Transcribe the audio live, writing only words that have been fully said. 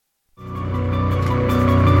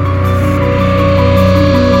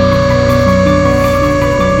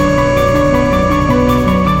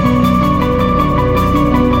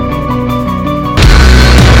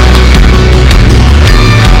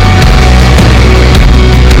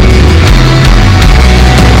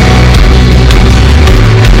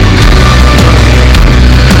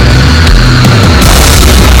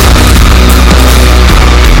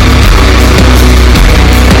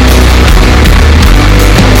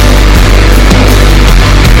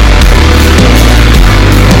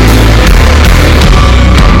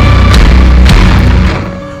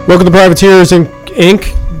Welcome to Privateers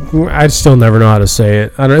Inc. I still never know how to say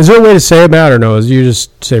it. I don't, is there a way to say it, Matt, or no? Is you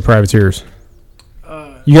just say Privateers?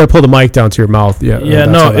 You got to pull the mic down to your mouth. Yeah,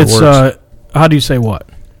 no, it's how do you say what?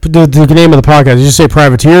 The name of the podcast. Did you say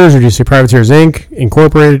Privateers, or do you say Privateers Inc.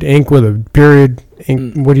 Incorporated, Inc. with a period?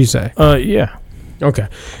 Inc. What do you say? Yeah. Okay.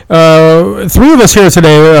 Three of us here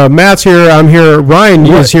today. Matt's here. I'm here. Ryan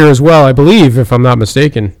is here as well, I believe, if I'm not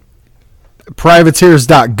mistaken.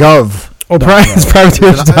 Privateers.gov. Oh,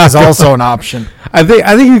 privateers.gov is also an option. I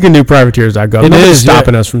think you can do privateers.gov. Nobody's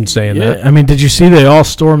stopping us from saying that. I mean, did you see they all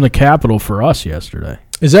stormed the Capitol for us yesterday?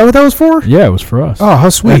 Is that what that was for? Yeah, it was for us. Oh, how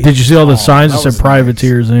sweet. Did you see all the signs that said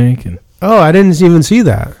Privateers Inc.? And I didn't even see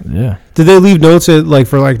that. Yeah. Did they leave notes for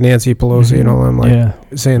Nancy Pelosi and all them?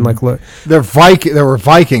 Saying look. There were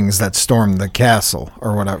Vikings that stormed the castle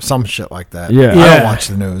or whatever, some shit like that. Yeah. I don't watch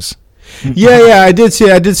the news. Yeah, I did see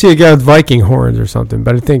a guy with Viking horns or something,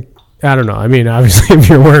 but I don't know. I mean, obviously, if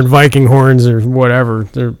you're wearing Viking horns or whatever,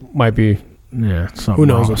 there might be. Yeah, who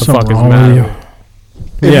knows what the fuck is matter.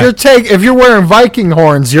 If you're wearing Viking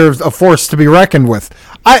horns, you're a force to be reckoned with.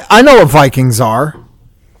 I know what Vikings are.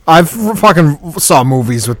 I've fucking saw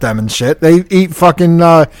movies with them and shit. They eat fucking.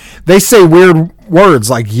 They say weird words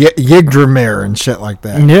like Yggdrasil and shit like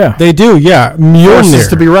that. Yeah, they do. Yeah, forces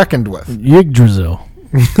to be reckoned with. Yggdrasil.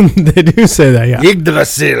 They do say that. Yeah,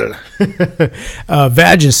 Yggdrasil,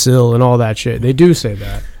 Vagisil, and all that shit. They do say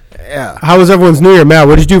that. Yeah. How was everyone's New Year, Matt?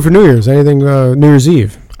 What did you do for New Year's? Anything New Year's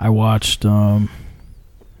Eve? I watched Man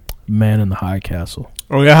in the High Castle.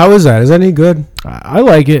 Oh yeah, how is that? Is that any good? I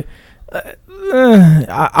like it.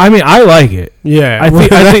 I mean, I like it. Yeah, I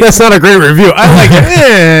think that's not a great review. I like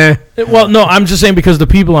it. Well, no, I'm just saying because the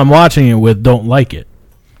people I'm watching it with don't like it.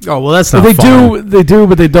 Oh well, that's not. They fun. do,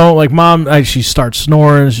 but they don't. Like Mom, she starts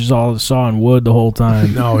snoring. She's all sawing wood the whole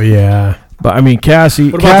time. Oh yeah. But I mean, Cassie.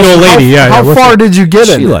 What about the old lady? How far did you get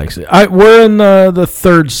in? She likes it. We're in the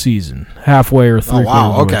third season, halfway or three. Oh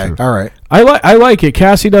wow! Okay, all right. I like it.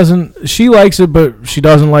 Cassie doesn't. She likes it, but she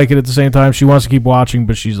doesn't like it at the same time. She wants to keep watching,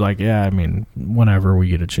 but she's like, yeah. I mean, whenever we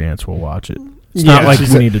get a chance, we'll watch it. It's not like we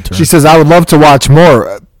need to turn. She says, "I would love to watch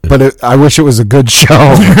more, but I wish it was a good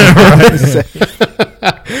show."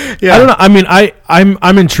 Yeah. I don't know. I mean,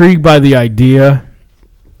 I'm intrigued by the idea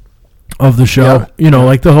of the show. Yeah.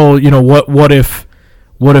 Like the whole, what if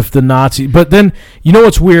the Nazi? But then,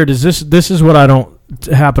 what's weird is this is what I don't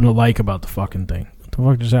happen to like about the fucking thing. What the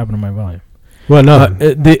fuck just happened to my volume? Well, no.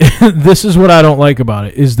 This is what I don't like about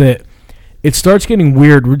it is that it starts getting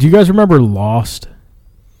weird. Do you guys remember Lost?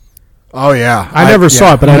 Oh yeah, I never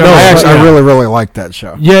saw it, but I know. I really, really liked that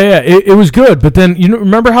show. Yeah, it was good. But then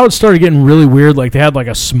remember how it started getting really weird? Like they had like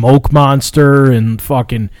a smoke monster and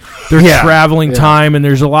fucking they're traveling time, and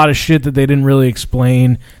there's a lot of shit that they didn't really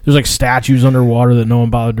explain. There's like statues underwater that no one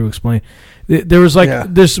bothered to explain. There was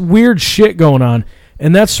like this weird shit going on,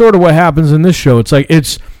 and that's sort of what happens in this show. It's like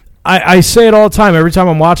I say it all the time. Every time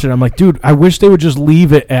I'm watching it, I'm like, dude, I wish they would just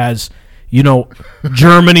leave it as.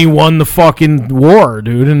 Germany won the fucking war,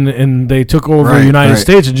 dude, and they took over the United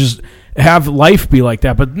States and just have life be like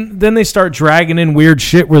that. But then they start dragging in weird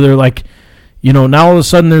shit where they're like, now all of a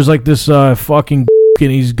sudden there's like this fucking and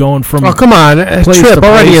he's going from come on, trip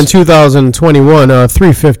already in 2021,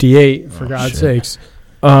 358 for God's sakes.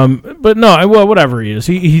 But no, well, whatever he is,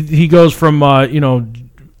 he goes from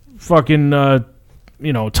fucking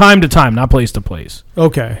time to time, not place to place.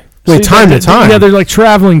 Okay. Wait, time to time? Yeah, they're like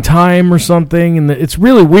traveling time or something, and it's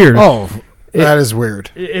really weird. Oh, that is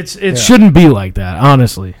weird. It shouldn't be like that,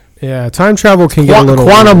 honestly. Yeah, time travel can get a little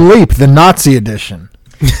Quantum Leap, the Nazi edition.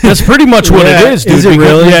 That's pretty much what it is, dude. Is it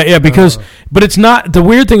really? Yeah, because but it's not. The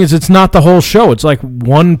weird thing is, it's not the whole show. It's like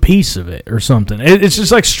one piece of it or something. It's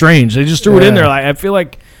just like strange. They just threw it in there. Like I feel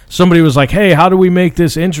like. Somebody was like, hey, how do we make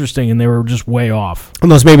this interesting? And they were just way off.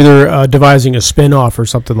 Unless maybe they're devising a spin-off or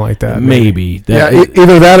something like that. Maybe.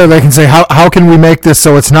 Either that or they can say, how can we make this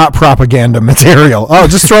so it's not propaganda material? Oh,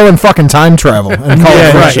 just throw in fucking time travel. And call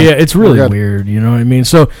it right. Yeah, it's really weird. You know what I mean?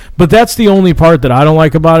 So, but that's the only part that I don't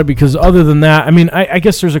like about it because other than that, I mean, I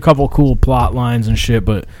guess there's a couple cool plot lines and shit,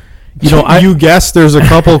 but... You guess there's a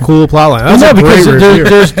couple cool plot lines. That's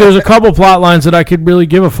because there's a couple plot lines that I could really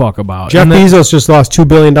give a fuck about. Jeff Bezos just lost $2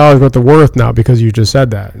 billion worth of worth now because you just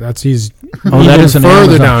said that. He's that is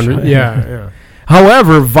further down. Yeah.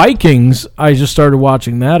 However, Vikings, I just started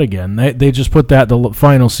watching that again. They just put the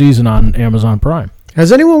final season on Amazon Prime.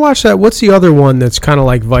 Has anyone watched that? What's the other one that's kind of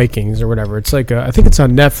like Vikings or whatever? It's like I think it's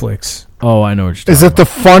on Netflix. Oh, I know what you're talking about. Is it the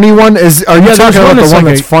funny one? Are you talking about the one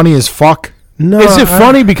that's funny as fuck? No, is it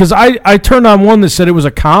funny? Because I turned on one that said it was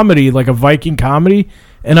a comedy, like a Viking comedy,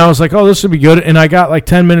 and I was like, oh, this would be good. And I got like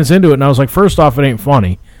 10 minutes into it, and I was like, first off, it ain't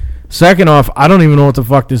funny. Second off, I don't even know what the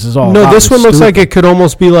fuck this is all about. No, this It's one looks stupid. like it could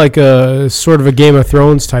almost be like a sort of a Game of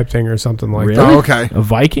Thrones type thing or something like Really? that. Oh, okay. A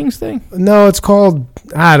Vikings thing? No, it's called,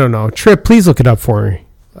 I don't know. Trip, please look it up for me.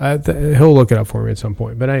 He'll look it up for me at some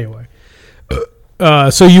point. But anyway.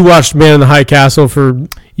 So you watched Man in the High Castle for...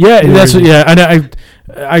 Yeah, Yeah, that's you- yeah.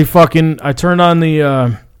 I turned on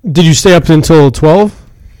the. Did you stay up until 12?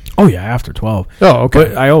 Oh yeah, after 12. Oh, okay.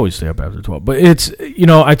 But I always stay up after 12. But it's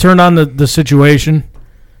I turned on the situation,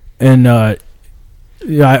 and yeah,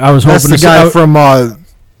 I was That's hoping the to guy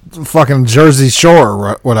from fucking Jersey Shore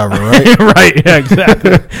or whatever, right? right. Yeah,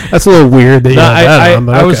 exactly. That's a little weird that you No, had that on,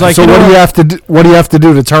 but I was okay. like, So you what know do you have to do? What do you have to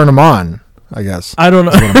do to turn them on? I guess. I don't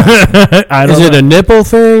know. I don't Is it know. a nipple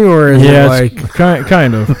thing or is Yeah, it it's like...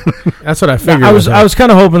 kind of. That's what I figured. I was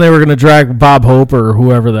kind of hoping they were going to drag Bob Hope or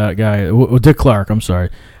whoever that guy, Dick Clark. I'm sorry.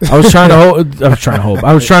 I was trying to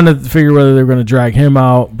I was trying to figure whether they were going to drag him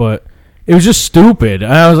out, but it was just stupid.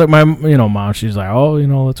 And I was like, my mom. She's like, oh,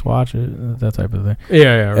 let's watch it, that type of thing.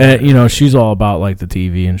 Yeah, right. And she's all about like the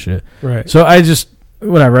TV and shit. Right. So I just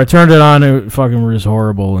whatever. I turned it on. It fucking was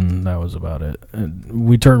horrible, and that was about it. And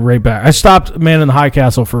we turned right back. I stopped Man in the High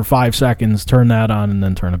Castle for 5 seconds, turned that on, and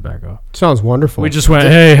then turned it back off. Sounds wonderful. We just went,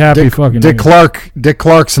 hey, happy fucking Dick New Clark. Dick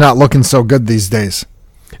Clark's not looking so good these days.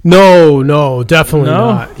 No, definitely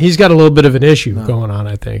No? not. He's got a little bit of an issue going on,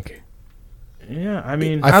 I think. Year. Yeah, I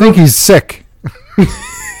mean, I think he's sick.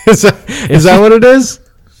 Is that what it is?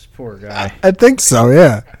 this poor guy. I think so.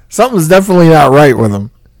 Yeah, something's definitely not right with him.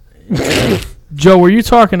 Joe, were you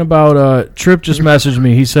talking about? Trip just messaged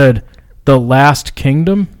me. He said, "The Last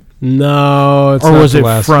Kingdom," No, it's or not was the it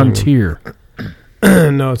last Frontier?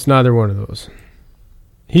 one. No, it's neither one of those.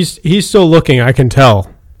 He's still looking, I can tell,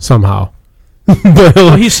 somehow. But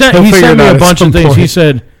Well, he sent he'll figure it me out a at bunch some of things. He point.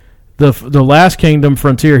 said the Last Kingdom,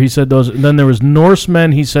 Frontier. He said those. And then there was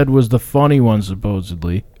Norsemen. He said was the funny one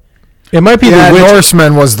supposedly. It might be Yeah, the Witcher.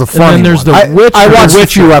 Norseman was the funny then there's one. The Witcher. I watched The a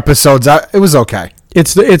few episodes. It was okay.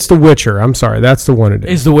 It's the Witcher. I'm sorry, that's the one it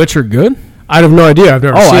is. Is The Witcher good? I have no idea. I've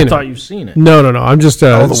never Oh, seen I it. thought you've seen it. No. I'm just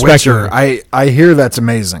The Witcher. speculating. I hear that's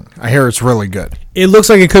amazing. I hear it's really good. It looks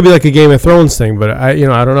like it could be like a Game of Thrones thing, but I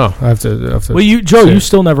don't know. I have to. Well, Joe, see you it.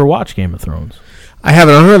 still never watched Game of Thrones. I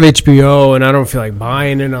haven't. I don't have HBO, and I don't feel like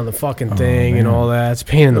buying it on the fucking thing and all that. It's a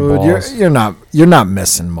pain in the Dude, balls. you're not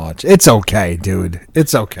missing much. It's okay, dude.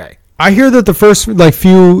 It's okay. I hear that the first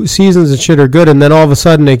few seasons and shit are good, and then all of a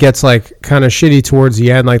sudden it gets kind of shitty towards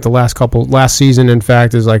the end. Like the last season, in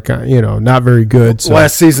fact, is not very good. So.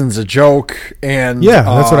 Last season's a joke, and Yeah,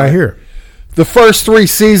 that's what I hear. The first 3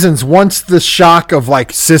 seasons, once the shock of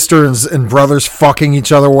sisters and brothers fucking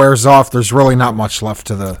each other wears off, there's really not much left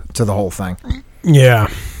to the whole thing. Yeah.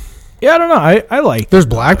 Yeah, I don't know. I like There's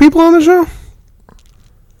black people on the show?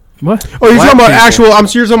 what? Oh, you're Black talking about people.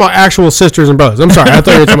 actual. You're talking about actual sisters and brothers. I'm sorry. I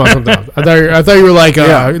thought you were talking about something else. I thought you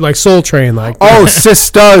were like Soul Train, like. Oh,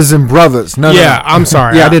 sisters and brothers. No, yeah. no. I'm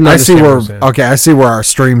sorry. Yeah, I didn't. I see understand where. Okay, I see where our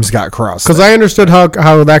streams got crossed. Because I understood how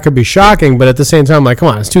that could be shocking, but at the same time, come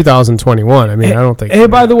on, it's 2021. I mean, I don't think. Hey,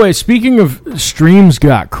 by the way, speaking of streams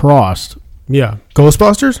got crossed. Yeah,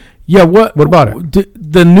 Ghostbusters. Yeah, what about it?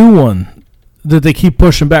 The new one that they keep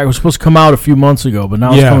pushing back was supposed to come out a few months ago, but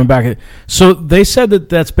now it's Yeah. coming back. So they said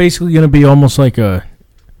that's basically going to be almost like the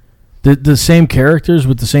same characters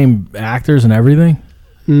with the same actors and everything.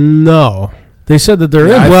 No, They said that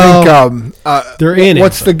they're I in. think they're in it,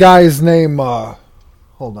 What's but- the guy's name?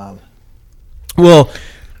 Hold on. well,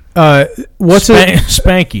 what's it?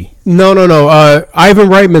 Spanky. No. Ivan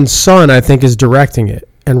Reitman's son, I think, is directing it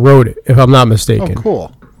and wrote it, if I'm not mistaken. Oh,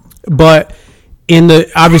 cool. But in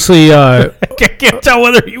the obviously, I can't tell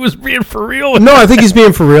whether he was being for real. no, I think he's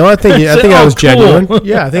being for real. I think that was cool. genuine.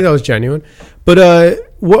 Yeah, I think that was genuine. But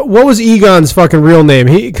what was Egon's fucking real name?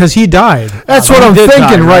 Because he died. That's what he I'm did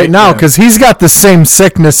thinking die, right right? now, Yeah. because he's got the same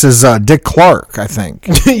sickness as Dick Clark, I think.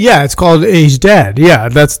 Yeah, it's called He's Dead. Yeah,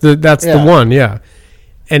 that's the Yeah. one. Yeah,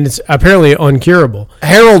 and it's apparently uncurable.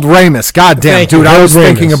 Harold Ramis. Goddamn, Thank you, dude. I Harold was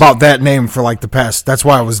thinking Ramis. about that name for the past. That's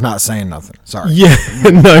why I was not saying nothing. Sorry. Yeah,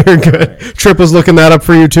 no, you're good. Trip was looking that up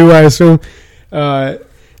for you too, I assume.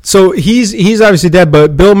 So he's obviously dead,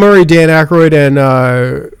 but Bill Murray, Dan Aykroyd,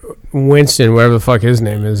 and Winston, whatever the fuck his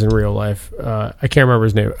name is in real life, I can't remember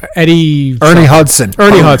his name. Ernie Hudson.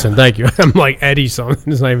 Hudson. Thank you. I'm like Eddie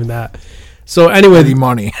something. It's not even that. So anyway, Eddie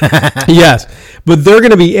Money. yes, but they're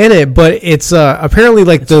going to be in it. But it's apparently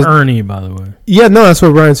like It's Ernie, by the way. Yeah, no, that's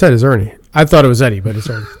what Brian said is Ernie. I thought it was Eddie, but it's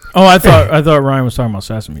Ernie. Oh, I thought Ryan was talking about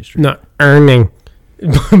Sesame Street. No, Ernie.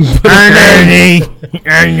 Ernie.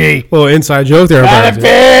 Ernie. Well, inside joke there.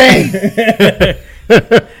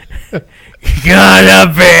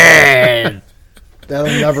 Gotta be. That'll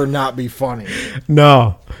never not be funny.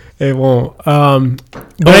 No, It won't.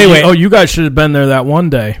 But anyway, anyway, you guys should have been there that one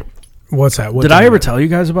day. what's that? What Did I ever tell you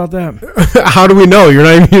guys about that? How do we know? You're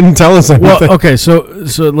not even telling us anything. Well, okay, so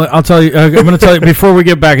I'll tell you. I'm going to tell you before we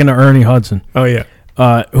get back into Ernie Hudson. Oh yeah.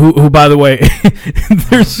 Who by the way,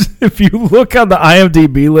 if you look on the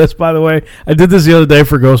IMDb list, by the way, I did this the other day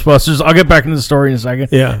for Ghostbusters. I'll get back into the story in a second.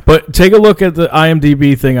 Yeah. But take a look at the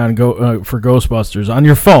IMDb thing on for Ghostbusters on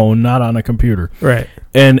your phone, not on a computer. Right.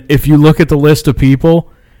 And if you look at the list of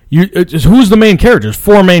people, who's the main characters?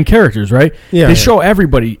 4 main characters, right? Yeah. They show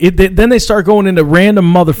everybody. Then they start going into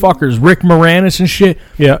random motherfuckers, Rick Moranis and shit.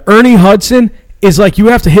 Yeah. Ernie Hudson is like you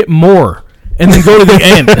have to hit more. And then go to the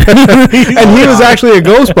end. And he was actually a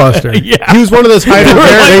Ghostbuster. Yeah. He was one of those hidden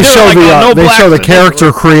characters. They show the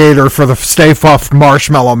character creator for the Stay Puft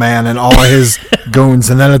Marshmallow Man and all of his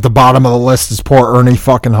goons, and then at the bottom of the list is poor Ernie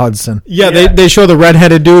fucking Hudson. Yeah, they show the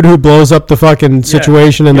redheaded dude who blows up the fucking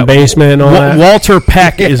situation in the basement and all that. Walter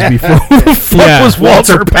Peck is before. Yeah, was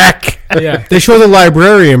Walter Peck. Yeah, they show the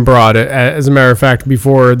librarian broad, as a matter of fact,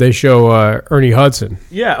 before they show Ernie Hudson.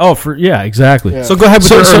 Yeah. Exactly. So go ahead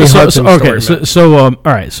with your Ernie Hudson okay. story, All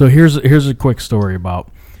right. So here's a quick story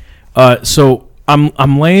about. So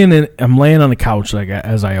I'm laying on the couch like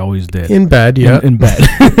as I always did in bed. Yeah, in bed,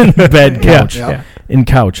 in bed couch. Yeah. In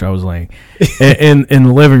couch, I was laying in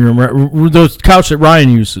the living room. Those couch that Ryan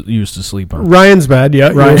used to sleep on. Ryan's bed. Yeah,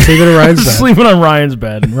 Ryan sleeping in Ryan's bed. Sleeping on Ryan's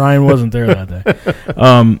bed. And Ryan wasn't there that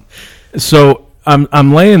day. So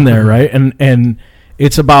I'm laying there, right, and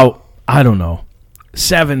it's about, I don't know,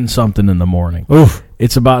 7 something in the morning. Oof.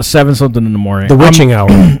 It's about 7 something in the morning. The witching hour.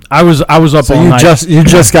 I was up all night. You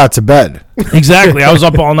just got to bed. Exactly. I was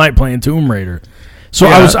up all night playing Tomb Raider. So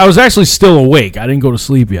Yeah. I was actually still awake. I didn't go to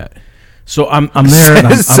sleep yet. So I'm there and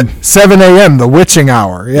I'm 7 a.m. the witching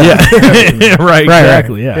hour. Yeah. right,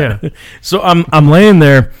 exactly. right. Yeah. So I'm laying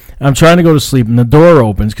there. I'm trying to go to sleep, and the door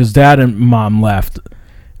opens because Dad and Mom left,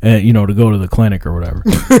 to go to the clinic or whatever.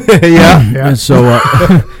 Yeah. And so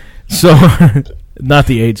not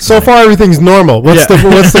the AIDS. So far, everything's normal. What's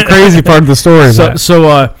the crazy part of the story?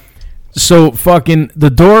 So fucking the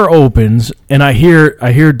door opens, and I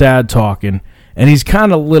hear Dad talking, and he's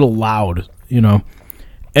kind of a little loud,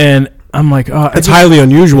 and I'm like, it's highly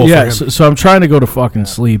unusual. Yeah. For him. So I'm trying to go to fucking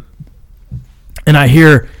sleep, and I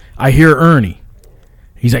hear Ernie.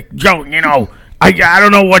 He's like, Joe, I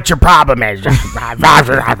don't know what your problem is.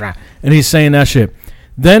 And he's saying that shit.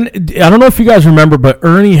 Then, I don't know if you guys remember, but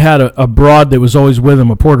Ernie had a broad that was always with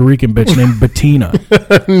him, a Puerto Rican bitch named Bettina.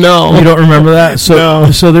 No. You don't remember that?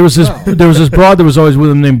 No. So there was this broad that was always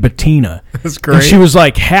with him named Bettina. That's great. And she was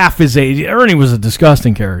like half his age. Ernie was a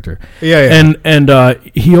disgusting character. Yeah. And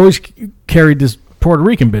he always carried this Puerto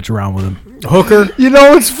Rican bitch around with him. Hooker. You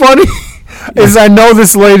know what's funny? Is I know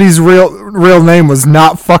this lady's real name was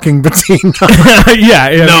not fucking Bettina. Yeah,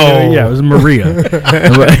 it was Maria.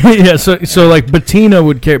 Yeah, so like Bettina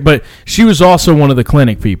would care, but she was also one of the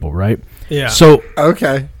clinic people, right? Yeah. So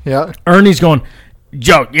Okay, yeah. Ernie's going,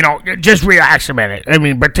 Joe, just relax a minute. I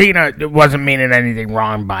mean, Bettina wasn't meaning anything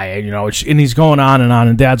wrong by it, and he's going on,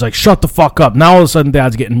 and Dad's like, shut the fuck up. Now all of a sudden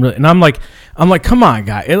Dad's getting really, and I'm like, come on,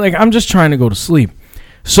 guy. Like, I'm just trying to go to sleep.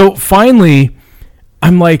 So finally,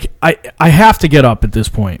 I'm like, I have to get up at this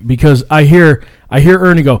point because I hear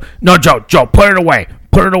Ernie go, no, Joe, put it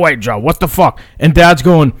away, Joe. What the fuck? And Dad's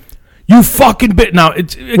going, you fucking bit. Now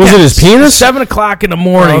was it his penis? 7 o'clock in the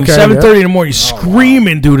morning, Okay, 7:30 in the morning,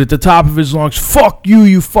 screaming, dude, at the top of his lungs, fuck you,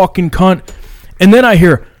 you fucking cunt. And then I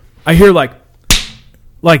hear like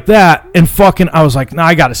that, and fucking, I was like, nah,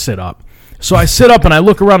 I gotta sit up. So I sit up and I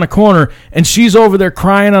look around the corner, and she's over there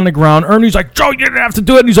crying on the ground. Ernie's like, Joe, you didn't have to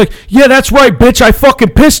do it. And he's like, yeah, that's right, bitch. I fucking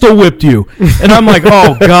pistol whipped you. And I'm like,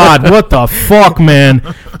 oh, God, what the fuck, man?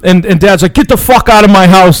 And Dad's like, get the fuck out of my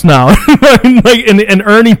house now. and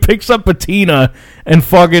Ernie picks up Bettina and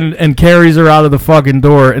carries her out of the fucking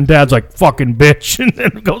door. And Dad's like, fucking bitch. And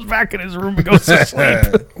then goes back in his room and goes to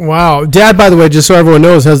sleep. Wow. Dad, by the way, just so everyone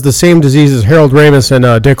knows, has the same disease as Harold Ramis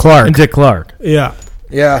and Dick Clark.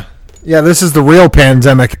 Yeah. Yeah, this is the real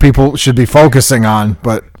pandemic people should be focusing on,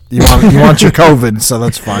 but you want your COVID, so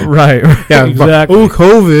that's fine. Right. Yeah, exactly. Oh,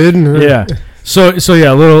 COVID. Yeah. So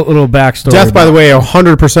yeah, little backstory. Death, by the way,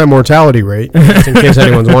 100% mortality rate, just in case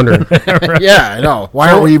anyone's wondering. Right. Yeah, I know. Why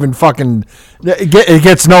aren't we even fucking? It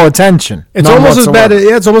gets no attention. It's almost as bad.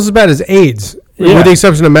 It's almost as bad as AIDS, with the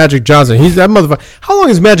exception of Magic Johnson. He's that motherfucker. How long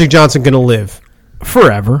is Magic Johnson gonna live?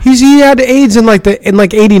 Forever. He had AIDS in like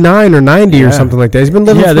 89 or 90 or something like that. He's been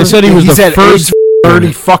living. Yeah, they said he was the first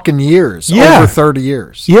 30 fucking years. Yeah. Over 30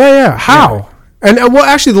 years. Yeah. How? Yeah. And well,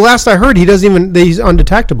 actually, the last I heard, he's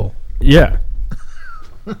undetectable. Yeah.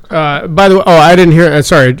 By the way, I didn't hear.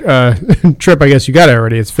 Sorry, Trip. I guess you got it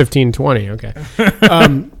already. It's 15:20. Okay.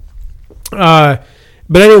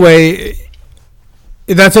 But anyway,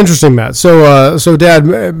 that's interesting, Matt. So, Dad.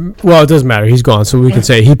 Well, it doesn't matter. He's gone, so we can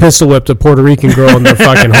say he pistol whipped a Puerto Rican girl in the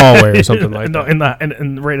fucking hallway or something like that.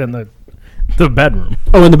 Right in the bedroom.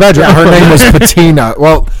 Oh, in the bedroom. Yeah, her name was Patina.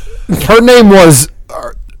 Well, her name was.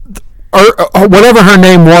 Whatever her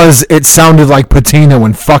name was, it sounded like Patina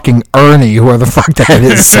when fucking Ernie, whoever the fuck that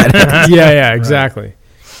is, said it. Yeah, exactly.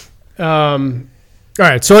 All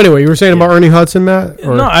right. So anyway, you were saying about Ernie Hudson, Matt?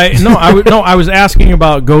 Or? I was asking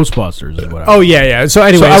about Ghostbusters. Is what yeah. So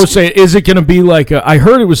anyway, I was saying, is it going to be like? I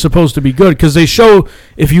heard it was supposed to be good because they show,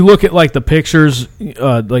 if you look at like the pictures,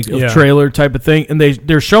 a trailer type of thing, and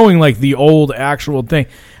they're showing like the old actual thing.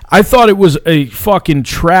 I thought it was a fucking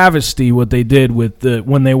travesty what they did with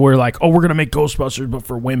when they were like, oh, we're gonna make Ghostbusters but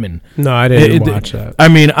for women. No, I didn't watch that. I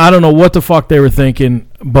mean, I don't know what the fuck they were thinking,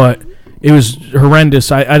 but it was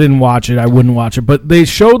horrendous. I didn't watch it. I wouldn't watch it. But they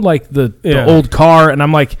showed like the old car, and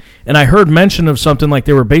I'm like, and I heard mention of something like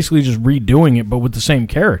they were basically just redoing it, but with the same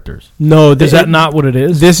characters. No, is that not what it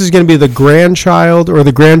is? This is going to be the grandchild or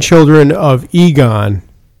the grandchildren of Egon,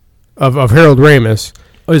 of Harold Ramis.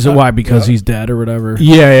 Oh, is it why? Because he's dead or whatever?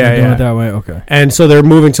 Yeah. Doing it that way? Okay. And so they're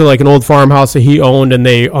moving to like an old farmhouse that he owned, and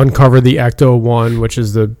they uncover the Ecto-1, which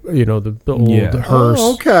is the old hearse.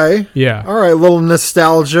 Oh, okay. Yeah. All right, little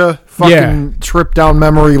nostalgia. Fucking trip down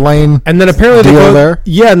memory lane. And then apparently they go there.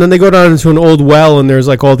 Yeah, and then they go down into an old well, and there's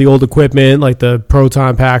like all the old equipment, like the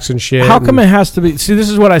proton packs and shit. How come it has to be? See, this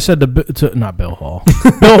is what I said to not Bill Hall.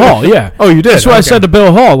 Bill Hall, yeah. Oh, you did? That's what I said to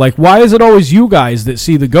Bill Hall. Like, why is it always you guys that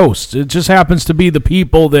see the ghosts? It just happens to be the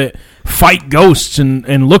people that fight ghosts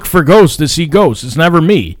and look for ghosts that see ghosts. It's never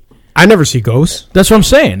me. I never see ghosts. That's what I'm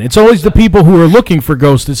saying. It's always the people who are looking for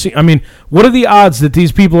ghosts that see. I mean, what are the odds that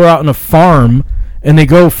these people are out on a farm and they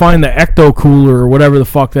go find the ecto cooler or whatever the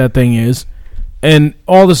fuck that thing is, and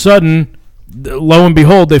all of a sudden, lo and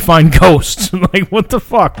behold, they find ghosts? Like, what the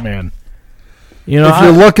fuck, man? You know, if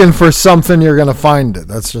you're looking for something, you're gonna find it.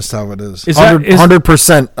 That's just how it is.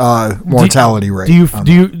 100% mortality rate.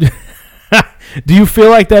 Do you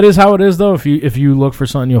feel like that is how it is though? If you look for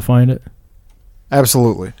something, you'll find it.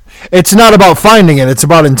 Absolutely. It's not about finding it. It's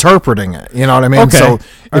about interpreting it. You know what I mean? Okay. So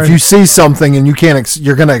if you see something and you can't,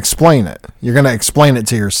 you're going to explain it. You're going to explain it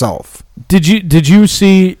to yourself. Did you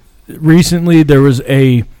see recently there was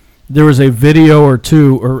a video or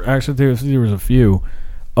two, or actually there was a few,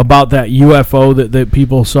 about that UFO that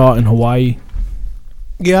people saw in Hawaii?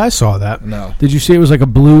 Yeah, I saw that. No. Did you see it was like a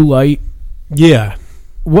blue light? Yeah.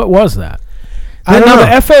 What was that? I don't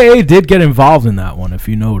know. The FAA did get involved in that one, if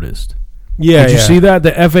you noticed. Yeah, did you see that?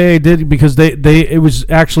 The FAA did, because it was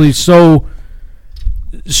actually so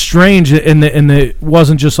strange, and it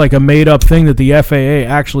wasn't just like a made up thing, that the FAA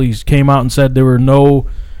actually came out and said there were no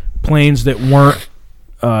planes that weren't,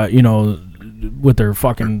 with their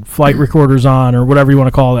fucking flight recorders on or whatever you want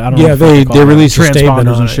to call it. I don't know. Yeah, they released a statement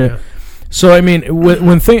on and shit. Yeah. So I mean,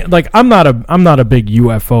 when I'm not a big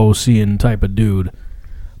UFO seeing type of dude.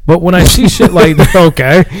 But when I see shit like that,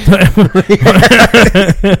 okay,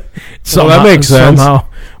 so that makes sense. Somehow.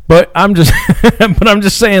 But I'm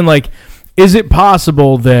just saying, like, is it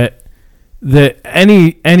possible that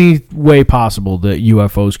any way possible that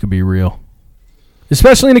UFOs could be real?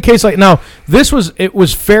 Especially in a case like now, it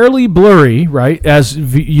was fairly blurry, right? As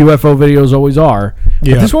UFO videos always are.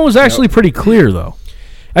 Yeah. But this one was actually pretty clear, though.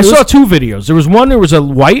 I saw two videos. There was a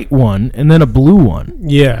white one and then a blue one.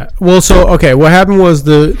 Yeah. Well, so, okay, what happened was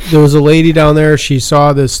there was a lady down there. She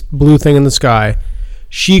saw this blue thing in the sky.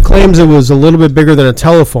 She claims it was a little bit bigger than a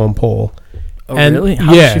telephone pole. Oh, really?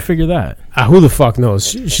 How did she figure that? Who the fuck knows?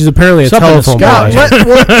 She's apparently a telephone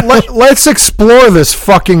pole. Let's explore this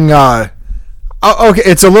fucking... okay,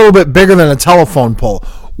 it's a little bit bigger than a telephone pole.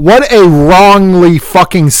 What a wrongly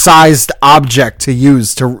fucking sized object to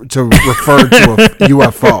use to refer to a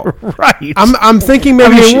UFO. Right. I'm thinking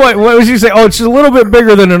maybe. What was you say? Oh, it's a little bit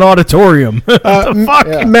bigger than an auditorium. The fuck?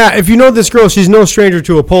 Yeah. Matt, if you know this girl, she's no stranger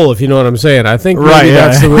to a pole. If you know what I'm saying, I think maybe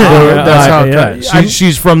that's how.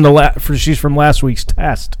 She's from last week's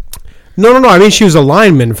test. No. I mean, she was a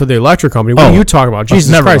lineman for the electric company. What are you talking about?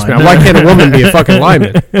 Jesus Christ, man. Why can't a woman be a fucking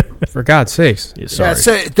lineman? For God's sakes. Yeah, sorry.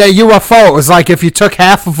 The UFO was like if you took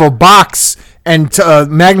half of a box and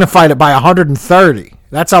magnified it by 130.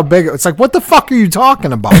 That's how big it was. It's like, what the fuck are you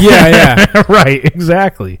talking about? Yeah. Right,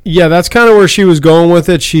 exactly. Yeah, that's kind of where she was going with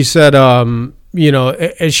it. She said,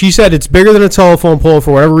 she said it's bigger than a telephone pole.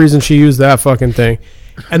 For whatever reason, she used that fucking thing.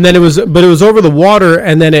 And then it was over the water,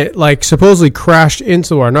 and then it like supposedly crashed into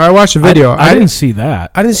the water. Now I watched the video. I didn't see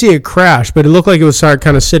that. I didn't see it crash, but it looked like it was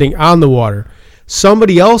kind of sitting on the water.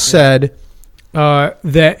 Somebody else said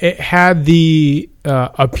that it had the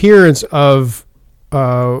appearance of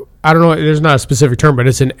I don't know. There's not a specific term, but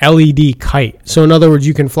it's an LED kite. So in other words,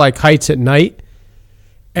 you can fly kites at night,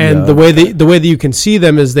 and the way that you can see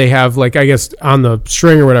them is they have like I guess on the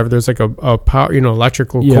string or whatever. There's like a power,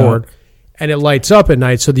 electrical cord, and it lights up at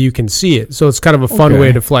night so that you can see it. So it's kind of a fun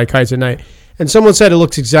way to fly kites at night. And someone said it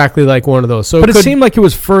looks exactly like one of those. So, but it seemed like it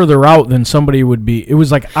was further out than somebody would be. It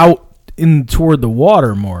was like out in toward the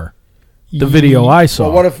water more. The video I saw.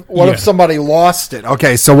 Well, what if somebody lost it?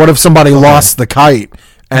 Okay, so what if somebody lost the kite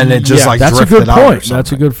and it just that's a drifted good out or point.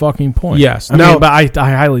 That's a good fucking point. Yes. I mean, but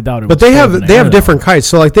I highly doubt it. But they have different kites.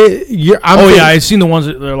 So like I've seen the ones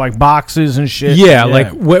that they're like boxes and shit. Yeah,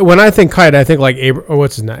 like when I think kite, I think like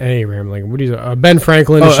what's his name? Abraham? Like what is Ben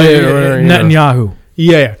Franklin? And shit, or Netanyahu.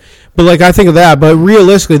 Yeah. But like I think of that, but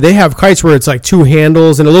realistically, they have kites where it's like two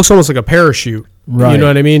handles and it looks almost like a parachute. Right. You know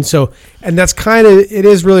what I mean? So, and that's kind of it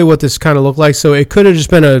is really what this kind of looked like. So it could have just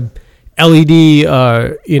been a LED,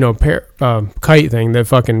 kite thing that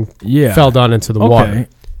fucking fell down into the water.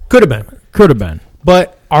 Could have been.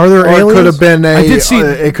 But are there aliens? It could have been a. I did see.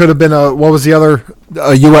 It could have been a. What was the other?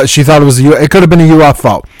 She thought it was a. It could have been a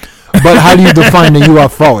UFO. But how do you define a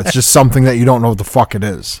UFO? It's just something that you don't know what the fuck it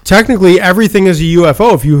is. Technically, everything is a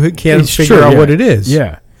UFO if you can't figure out what it is.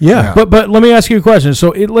 Yeah. But let me ask you a question.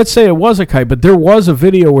 So let's say it was a kite, but there was a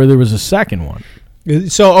video where there was a second one.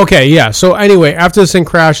 So, okay, yeah. So anyway, after this thing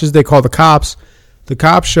crashes, they call the cops. The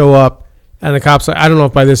cops show up, and the cops, I don't know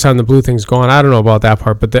if by this time the blue thing's gone. I don't know about that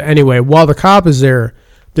part. But anyway, while the cop is there,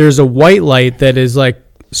 there's a white light that is like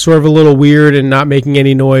sort of a little weird and not making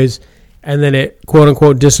any noise. And then it, quote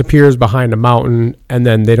unquote, disappears behind a mountain, and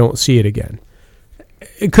then they don't see it again.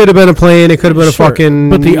 It could have been a plane. It could have been a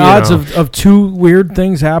fucking. But the odds of two weird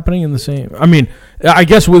things happening in the same. I mean, I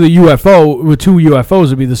guess with a UFO, with two UFOs,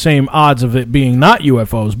 it'd be the same odds of it being not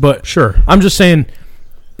UFOs. But sure, I'm just saying,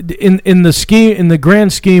 in the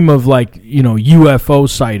grand scheme of like UFO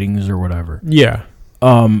sightings or whatever. Yeah.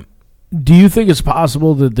 Do you think it's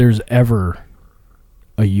possible that there's ever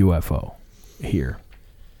a UFO here?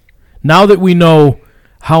 Now that we know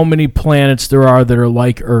how many planets there are that are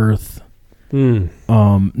like Earth, now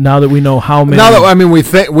that we know how many... we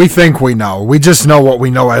think we know. We just know what we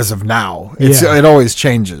know as of now. It always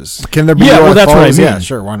changes. Can there be UFOs? Well, that's what I mean. Yeah,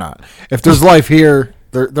 sure, why not? If there's life here,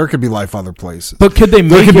 there could be life other places. But could they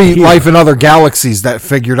make There could be life in other galaxies that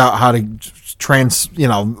figured out how to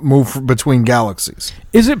move between galaxies.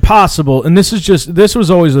 Is it possible, and this was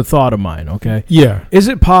always a thought of mine, okay? Yeah. Is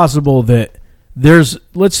it possible that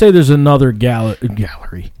let's say there's another galaxy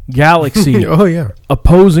oh, yeah.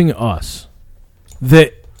 opposing us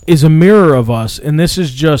that is a mirror of us, and this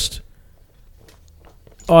is just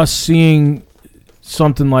us seeing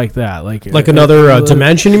something like that, like another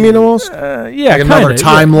dimension, you mean almost? Yeah, like another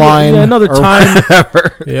timeline, another time,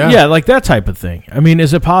 yeah, like that type of thing. I mean,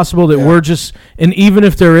 is it possible that we're just, and even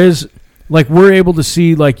if there is, like, we're able to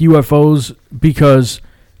see like UFOs because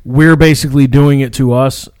we're basically doing it to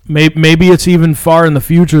us? Maybe it's even far in the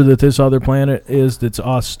future that this other planet that's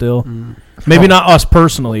us still. Maybe not us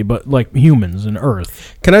personally, but like humans and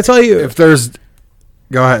Earth. Can I tell you if there's?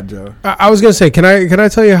 Go ahead, Joe. I was gonna say, can I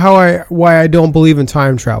tell you why I don't believe in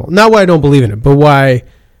time travel? Not why I don't believe in it, but why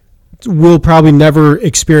we'll probably never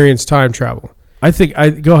experience time travel.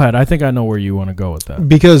 Go ahead. I think I know where you want to go with that.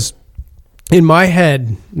 Because in my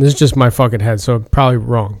head, this is just my fucking head, so I'm probably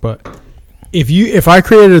wrong, but if I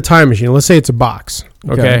created a time machine, let's say it's a box,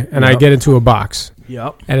 okay, and I get into a box,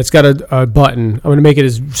 and it's got a button. I'm going to make it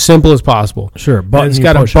as simple as possible. Sure, button. It's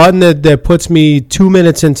got a button that puts me 2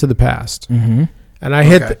 minutes into the past, and I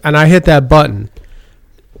hit that button.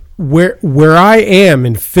 Where I am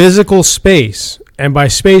in physical space, and by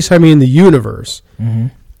space I mean the universe.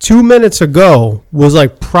 2 minutes ago was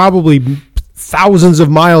like probably thousands of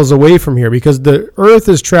miles away from here, because the Earth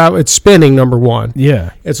is it's spinning, number one.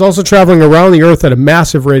 Yeah. It's also traveling around the Earth at a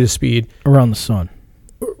massive rate of speed. Around the sun.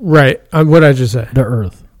 Right. What did I just say? The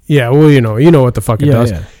Earth. Yeah, well, you know what the fuck it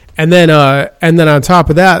does. Yeah. And then on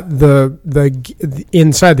top of that, the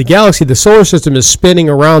inside the galaxy, the solar system is spinning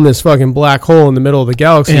around this fucking black hole in the middle of the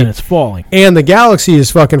galaxy. And it's falling. And the galaxy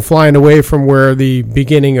is fucking flying away from where the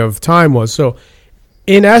beginning of time was. So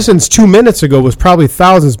in essence, 2 minutes ago was probably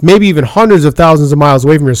thousands, maybe even hundreds of thousands of miles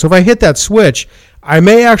away from here. So if I hit that switch, I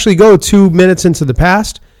may actually go 2 minutes into the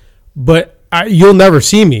past, but you'll never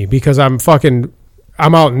see me because I'm out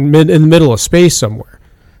in the middle of space somewhere.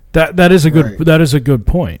 That is a good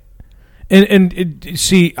point. And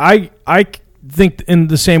see, I think in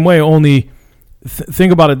the same way. Only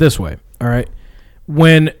think about it this way. All right,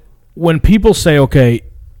 when people say, okay,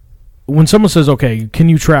 when someone says, okay, can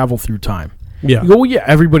you travel through time? Yeah. You go, well, yeah,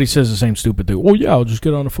 everybody says the same stupid thing. Well, yeah, I'll just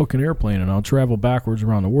get on a fucking airplane and I'll travel backwards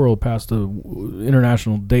around the world past the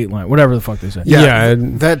international date line, whatever the fuck they say. Yeah,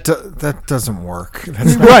 that doesn't work.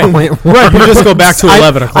 That's not Right. the way it Right. You works. just go back to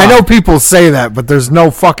 11 o'clock. I know people say that, but there's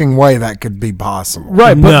no fucking way that could be possible.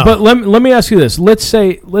 Right, No. but let me ask you this. Let's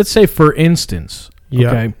say for instance, Yeah.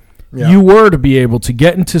 okay, Yeah. you were to be able to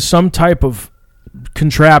get into some type of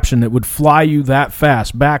contraption that would fly you that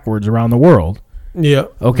fast backwards around the world. Yeah.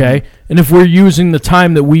 Okay, and if we're using the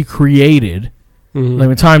time that we created, Mhm. I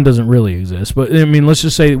mean, time doesn't really exist, but I mean, let's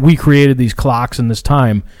just say we created these clocks in this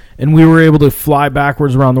time, and we were able to fly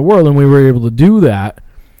backwards around the world, and we were able to do that.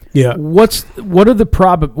 Yeah. What's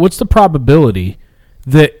the probability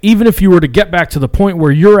that even if you were to get back to the point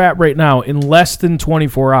where you're at right now in less than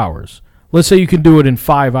 24 hours, let's say you can do it in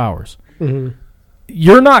 5 hours,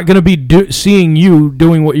 you're not going to be seeing you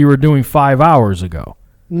doing what you were doing 5 hours ago.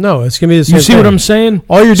 No, it's gonna be the same. You see thing. what I'm saying?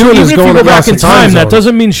 All you're doing so is even going if you go across back in the time time. That zone.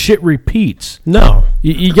 doesn't mean shit repeats. No.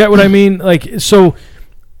 You get what I mean? Like, so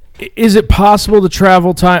is it possible to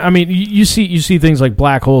travel time? I mean, you see things like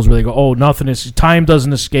black holes where they go, oh, time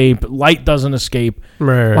doesn't escape, light doesn't escape.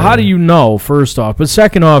 Right. Well, how do you know? First off, but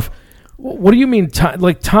second off, what do you mean?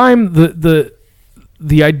 Like time, the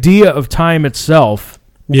idea of time itself,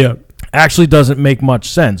 Yeah. actually doesn't make much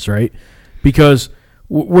sense, right? Because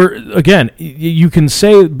you can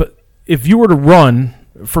say, but if you were to run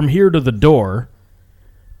from here to the door,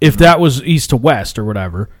 if that was east to west or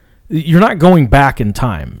whatever, you're not going back in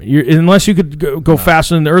time. Unless you could go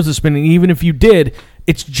faster than the Earth is spinning. Even if you did,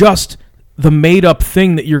 it's just the made-up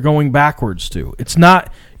thing that you're going backwards to. It's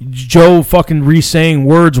not Joe fucking re-saying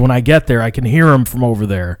words when I get there. I can hear him from over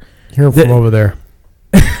there. Hear him from over there.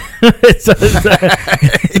 It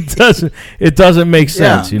doesn't make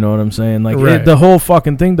sense. Yeah. You know what I'm saying? Like Right. the whole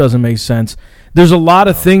fucking thing doesn't make sense. There's a lot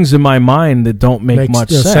of things in my mind that don't make Makes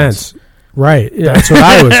much no sense. Right. Yeah. That's what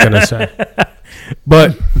I was gonna say.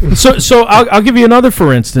 But so I'll give you another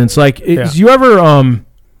for instance. Like, you ever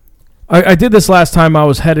I did this last time I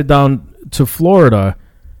was headed down to Florida.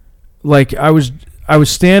 Like I was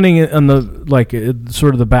standing on the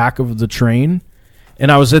sort of the back of the train.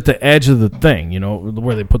 And I was at the edge of the thing,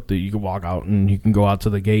 where they put you can walk out and you can go out to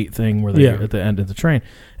the gate thing where they're at the end of the train.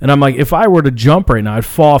 And I'm like, if I were to jump right now, I'd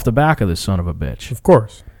fall off the back of this son of a bitch. Of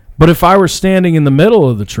course. But if I were standing in the middle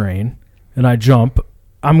of the train and I jump,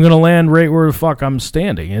 I'm going to land right where the fuck I'm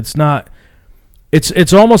standing. It's not,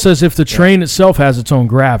 it's almost as if the train itself has its own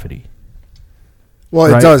gravity. Well,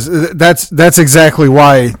 Right? it does. That's exactly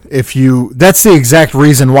why. That's the exact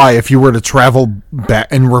reason why if you were to travel back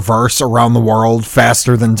in reverse around the world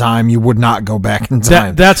faster than time, you would not go back in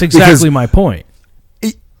time. That's exactly my point.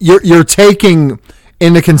 You're taking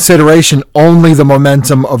into consideration only the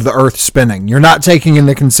momentum of the Earth spinning. You're not taking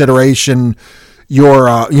into consideration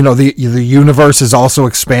the universe is also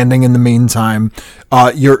expanding in the meantime.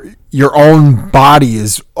 Your own body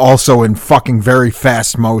is also in fucking very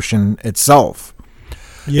fast motion itself.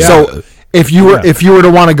 Yeah. So if you were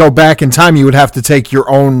to want to go back in time, you would have to take your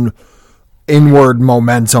own inward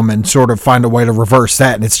momentum and sort of find a way to reverse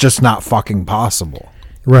that, and it's just not fucking possible.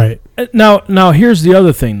 Right. Now here's the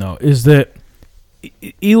other thing though, is that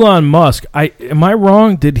Elon Musk, am I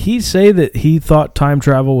wrong? Did he say that he thought time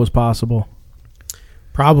travel was possible?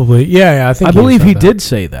 Probably. Yeah. I believe he said that. did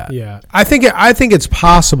say that. Yeah. I think it's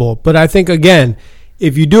possible, but I think again,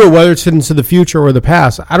 if you do it, whether it's into the future or the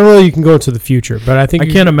past, I don't know if you can go into the future, but I think I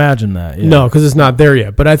can't imagine that. Yeah. No, because it's not there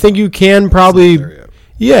yet. But I think you can probably.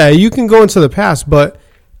 Yeah, you can go into the past, but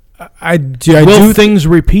will things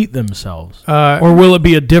repeat themselves, or will it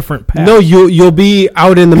be a different path? No, you'll be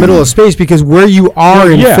out in the middle of space because where you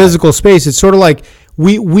are in physical space, it's sort of like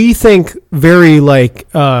we think very like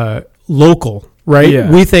local, right?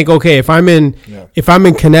 Yeah. We think, okay, if I'm in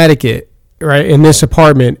Connecticut, right, in this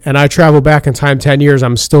apartment, and I travel back in time 10 years,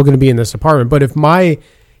 I'm still going to be in this apartment. But if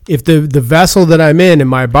the vessel that I'm in and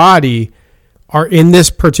my body are in this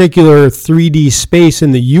particular 3D space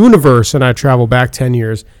in the universe, and I travel back 10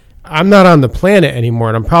 years, I'm not on the planet anymore,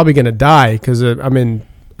 and I'm probably going to die because I'm in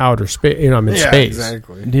outer space. I'm in space.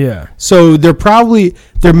 Exactly. Yeah. So there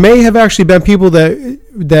may have actually been people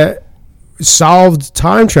that solved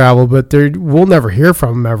time travel, but we'll never hear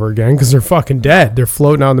from them ever again because they're fucking dead. They're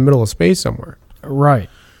floating out in the middle of space somewhere. Right.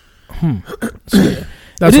 That's it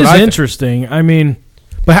what is I think. interesting. I mean,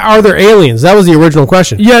 But are there aliens? That was the original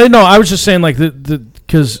question. yeah, no, I was just saying like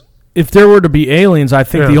because if there were to be aliens, I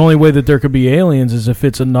think the only way that there could be aliens is if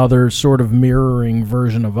it's another sort of mirroring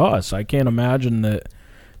version of us. I can't imagine that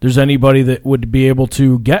there's anybody that would be able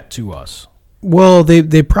to get to us. Well,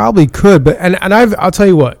 they probably could, but and I'll tell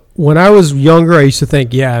you what. when I was younger, I used to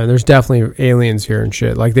think, yeah, there's definitely aliens here and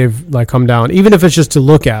shit. Like they've like come down, even if it's just to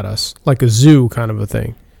look at us, like a zoo kind of a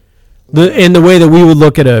thing. In the way that we would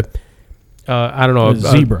look at a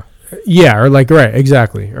zebra. Yeah, or like right,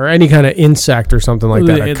 exactly, or any kind of insect or something like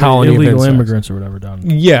that. A colony of illegal insects. immigrants or whatever down.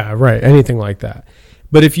 Yeah, right, anything like that.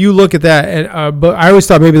 But if you look at that, and but I always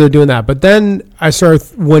thought maybe they're doing that. But then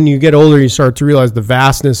when you get older, you start to realize the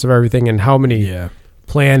vastness of everything and how many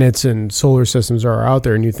planets and solar systems are out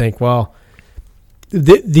there, and you think, well,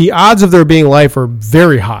 the odds of there being life are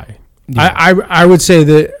very high. Yeah. I would say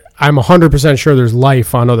that I'm 100% sure there's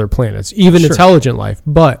life on other planets, even intelligent life,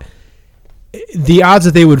 but the odds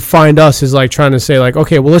that they would find us is like trying to say like,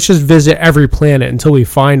 okay, well, let's just visit every planet until we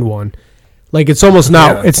find one. Like it's almost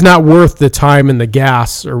not, it's not worth the time and the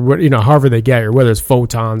gas or what, however they get or whether it's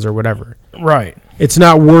photons or whatever. Right. It's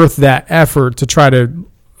not worth that effort to try to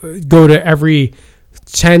go to every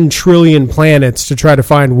 10 trillion planets to try to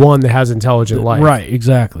find one that has intelligent life. Right.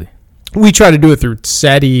 Exactly. We try to do it through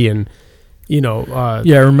SETI and, I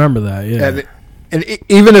remember that. Yeah. And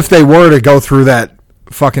even if they were to go through that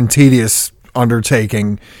fucking tedious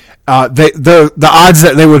undertaking, the odds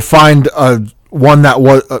that they would find one that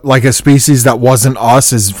was like a species that wasn't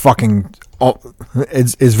us is fucking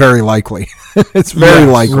is very likely. It's very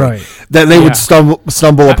likely that they would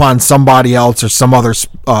stumble upon somebody else or some other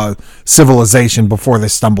civilization before they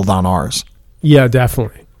stumbled on ours. Yeah,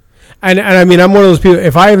 definitely. And I mean, I'm one of those people.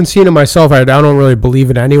 If I haven't seen it myself, I don't really believe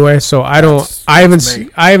it anyway. So I don't. I haven't seen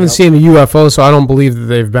a UFO, so I don't believe that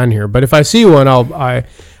they've been here. But if I see one, I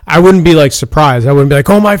wouldn't be like surprised. I wouldn't be like,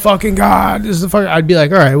 oh my fucking god, this is the fucking. I'd be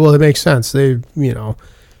like, all right, well, it makes sense. They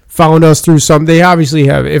found us through some. They obviously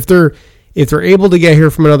have. If they're able to get here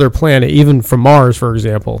from another planet, even from Mars, for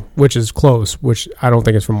example, which is close, which I don't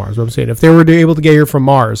think it's from Mars. But I'm saying if they were able to get here from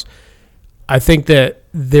Mars, I think that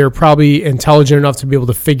they're probably intelligent enough to be able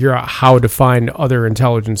to figure out how to find other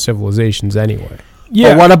intelligent civilizations anyway.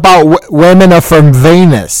 Yeah. But what about women are from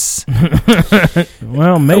Venus?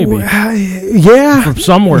 Well, maybe. From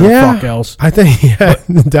somewhere the fuck else. I think,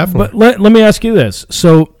 definitely. But let me ask you this.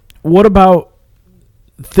 So what about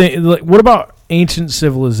ancient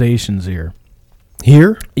civilizations here?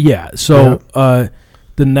 Here? Yeah. So the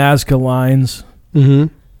Nazca lines.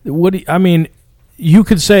 Mm-hmm. You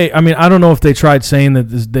could say, I don't know if they tried saying that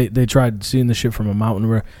they tried seeing the shit from a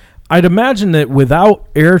mountain. I'd imagine that without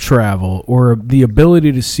air travel or the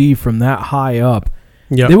ability to see from that high up,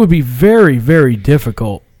 it would be very, very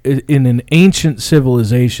difficult in an ancient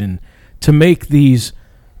civilization to make these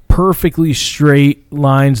perfectly straight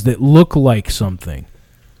lines that look like something.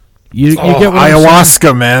 You get what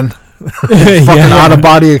ayahuasca, man. Fucking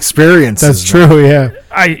out-of-body experiences. That's true, yeah.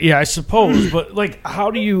 I suppose, but like,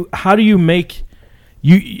 how do you make...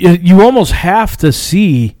 You almost have to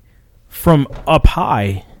see from up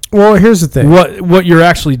high. Well, here's the thing. What you're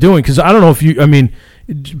actually doing, because I don't know if you.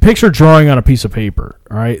 Picture drawing on a piece of paper,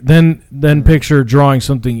 all right? Then picture drawing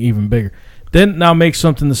something even bigger. Then now make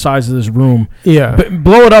something the size of this room. Yeah. But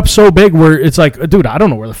blow it up so big where it's like, dude, I don't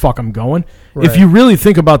know where the fuck I'm going. Right. If you really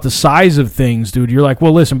think about the size of things, dude, you're like,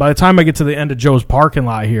 well, listen, by the time I get to the end of Joe's parking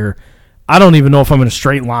lot here, I don't even know if I'm in a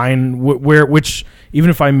straight line, which even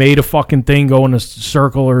if I made a fucking thing go in a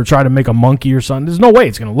circle or try to make a monkey or something, there's no way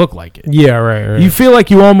it's going to look like it. Yeah, right. You feel like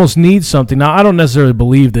you almost need something. Now, I don't necessarily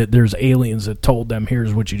believe that there's aliens that told them,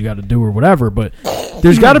 here's what you got to do or whatever, but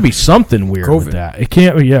there's got to be something weird with that. It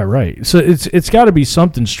can't, yeah, right. So it's got to be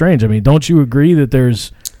something strange. Don't you agree that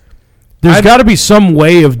there's got to be some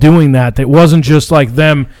way of doing that wasn't just like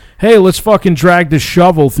them, hey, let's fucking drag this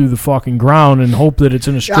shovel through the fucking ground and hope that it's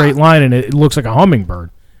in a straight line and it looks like a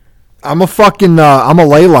hummingbird. I'm a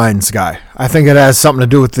ley lines guy. I think it has something to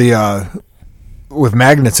do with with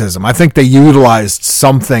magnetism. I think they utilized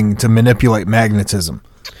something to manipulate magnetism.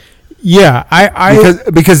 Yeah,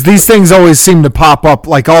 because these things always seem to pop up,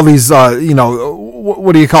 like all these,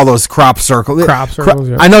 what do you call those crop circles? Crop circles.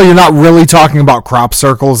 Yeah. I know you're not really talking about crop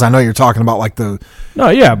circles. I know you're talking about like the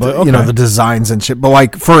the designs and shit. But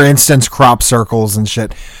like for instance, crop circles and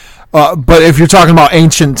shit. But if you're talking about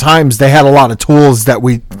ancient times, they had a lot of tools that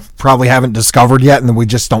we probably haven't discovered yet, and that we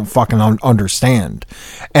just don't fucking understand.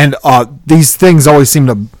 And these things always seem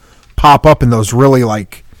to pop up in those really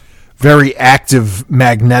like very active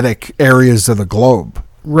magnetic areas of the globe.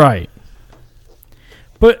 Right.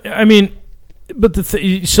 But and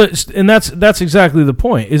that's exactly the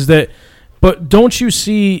point. Is that? But don't you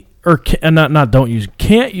see,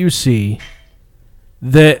 can't you see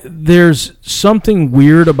that there's something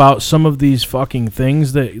weird about some of these fucking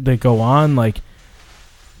things that go on, like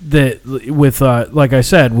that with like I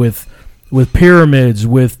said, with pyramids,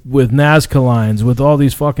 with Nazca lines, with all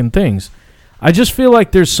these fucking things. I just feel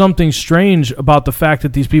like there's something strange about the fact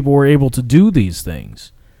that these people were able to do these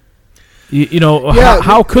things.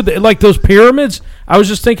 How could they, like those pyramids? I was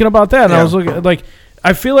just thinking about that, and I was looking like,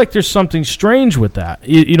 I feel like there's something strange with that.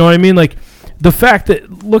 You know what I mean? Like the fact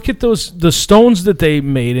that, look at the stones that they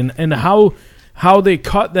made and how they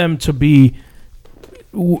cut them to be.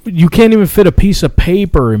 You can't even fit a piece of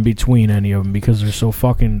paper in between any of them because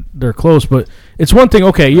they're close. But it's one thing,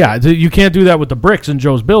 okay, yeah, you can't do that with the bricks in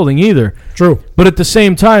Joe's building either. True. But at the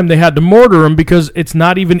same time, they had to mortar them because it's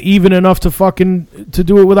not even enough to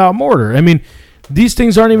do it without mortar. I mean, these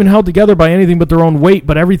things aren't even held together by anything but their own weight,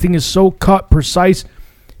 but everything is so cut, precise.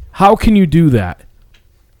 How can you do that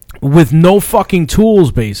with no fucking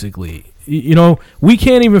tools, basically? We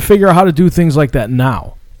can't even figure out how to do things like that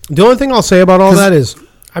now. The only thing I'll say about all that is,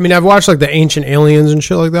 I mean, I've watched like the Ancient Aliens and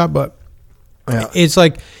shit like that, but it's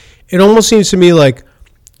like, it almost seems to me like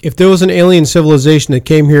if there was an alien civilization that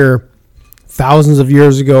came here thousands of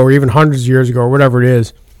years ago or even hundreds of years ago or whatever it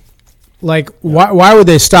is, like why would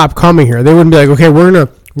they stop coming here? They wouldn't be like, okay, we're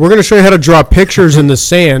gonna show you how to draw pictures in the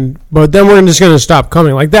sand, but then we're just gonna stop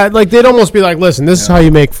coming like that. Like they'd almost be like, listen, this is how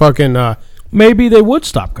you make fucking. Maybe they would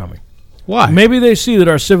stop coming. Why? Maybe they see that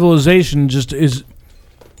our civilization just is.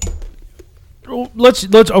 Let's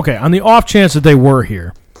okay, on the off chance that they were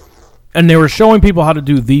here and they were showing people how to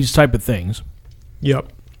do these type of things. Yep.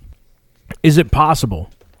 Is it possible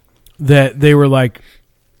that they were like,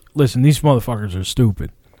 listen, these motherfuckers are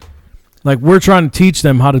stupid. Like, we're trying to teach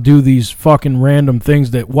them how to do these fucking random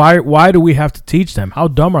things that why do we have to teach them? How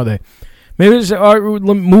dumb are they? Maybe they say, all right,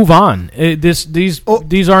 move on.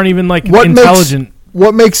 These aren't even like intelligent.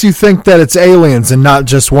 What makes you think that it's aliens and not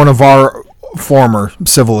just one of our former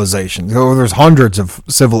civilizations? There's hundreds of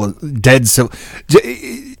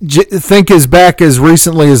think as back as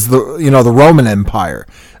recently as the Roman Empire.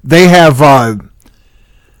 They had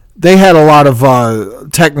a lot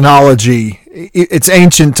of technology. It's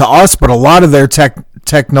ancient to us, but a lot of their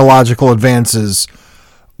technological advances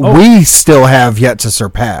we still have yet to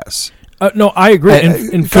surpass. No, I agree.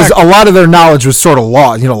 In because fact, a lot of their knowledge was sort of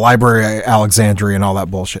lost, Library Alexandria and all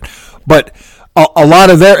that bullshit. But a lot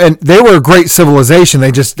of and they were a great civilization.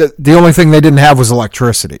 They just, the only thing they didn't have was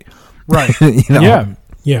electricity. Right.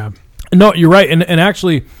 Yeah. No, you're right. And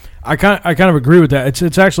actually, I kind of agree with that.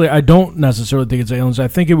 It's actually, I don't necessarily think it's aliens. I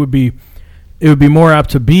think it would be more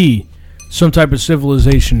apt to be some type of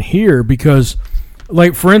civilization here because,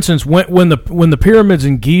 like, for instance, when the pyramids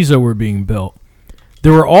in Giza were being built,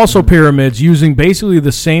 there were also pyramids using basically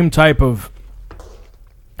the same type of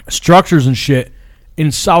structures and shit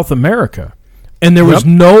in South America. And there was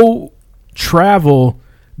no travel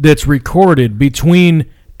that's recorded between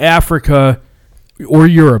Africa or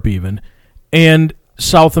Europe even and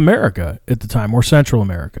South America at the time, or Central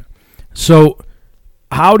America. So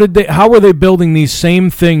how were they building these same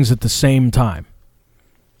things at the same time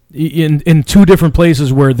in two different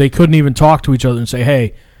places where they couldn't even talk to each other and say,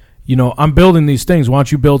 hey, I'm building these things, why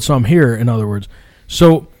don't you build some here, in other words.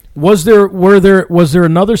 So was there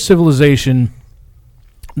another civilization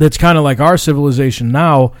that's kind of like our civilization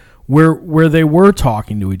now, where they were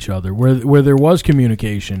talking to each other, where there was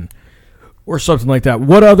communication or something like that?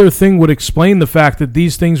 What other thing would explain the fact that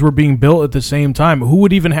these things were being built at the same time? Who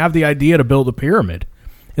would even have the idea to build a pyramid?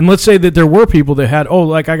 And let's say that there were people that had,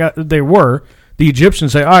 the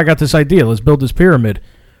Egyptians say, I got this idea, let's build this pyramid.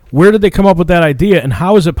 Where did they come up with that idea, and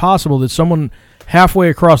how is it possible that someone halfway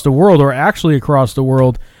across the world, or actually across the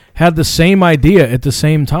world, had the same idea at the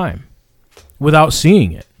same time without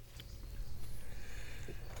seeing it?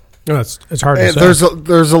 No, it's hard to say.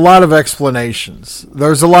 There's a lot of explanations.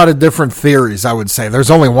 There's a lot of different theories, I would say.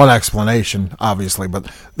 There's only one explanation, obviously,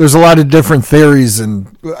 but there's a lot of different theories,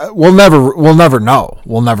 and we'll never know.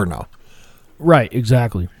 We'll never know. Right,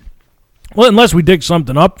 exactly. Well, unless we dig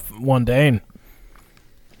something up one day and,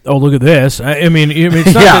 oh, look at this. I mean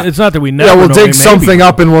it's not that we never know. Yeah, we'll dig something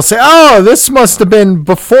up and we'll say, oh, this must have been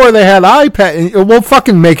before they had iPad. We'll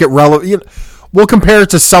fucking make it relevant. We'll compare it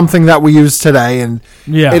to something that we use today, and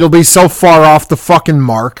it'll be so far off the fucking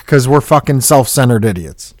mark because we're fucking self-centered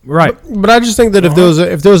idiots. Right. But I just think that if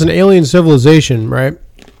there was an alien civilization, right?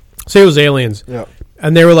 Say it was aliens. Yeah.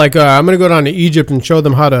 And they were like, I'm going to go down to Egypt and show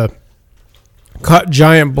them how to cut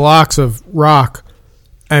giant blocks of rock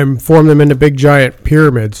and form them into big giant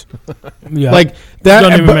pyramids. Yeah. Like that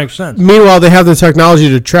doesn't even make sense. Meanwhile, they have the technology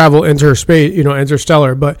to travel interspace,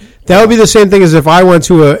 interstellar. But that would be the same thing as if I went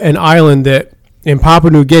to an island in Papua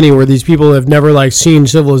New Guinea where these people have never seen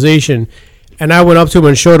civilization, and I went up to them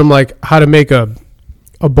and showed them how to make a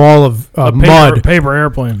ball of mud, paper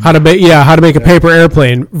airplane. How to make a paper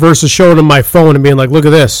airplane versus showing them my phone and being like, look at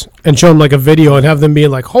this, and show them a video and have them being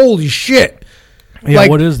like, holy shit. Yeah,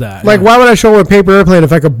 what is that? Like, why would I show them a paper airplane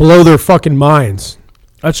if I could blow their fucking minds?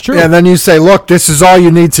 That's true. Yeah, and then you say, look, this is all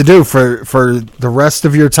you need to do for the rest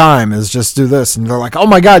of your time is just do this. And they're like, oh,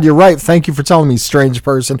 my God, you're right. Thank you for telling me, strange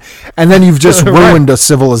person. And then you've just ruined a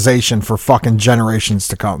civilization for fucking generations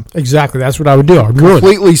to come. Exactly. That's what I would do. I would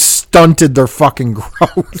completely stunted their fucking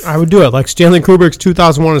growth. I would do it. Like Stanley Kubrick's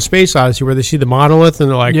 2001 A Space Odyssey, where they see the monolith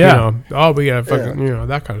and they're like, oh, we got to fucking,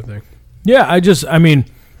 that kind of thing. Yeah, I mean,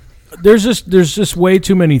 there's just way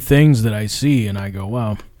too many things that I see, and I go,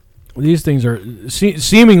 wow. These things are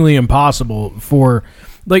seemingly impossible for,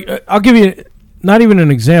 like, I'll give you not even an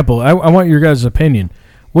example. I want your guys' opinion.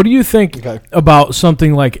 What do you think about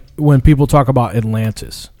something like when people talk about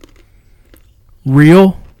Atlantis?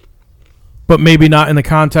 Real, but maybe not in the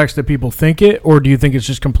context that people think it, or do you think it's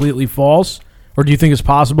just completely false? Or do you think it's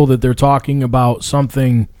possible that they're talking about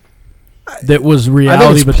something that was reality?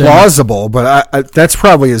 I think it's plausible, but that's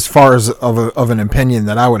probably as far as of an opinion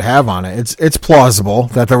that I would have on it. It's plausible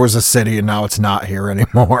that there was a city and now it's not here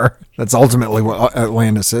anymore. That's ultimately what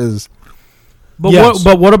Atlantis is.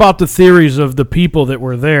 But what about the theories of the people that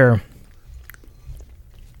were there?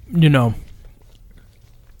 You know,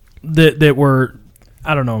 that were,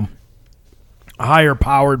 I don't know, higher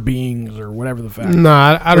powered beings or whatever the fact.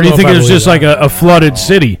 Nah, I don't know. Or do you think it was just like a flooded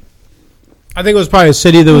city? I think it was probably a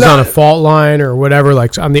city that was on a fault line or whatever,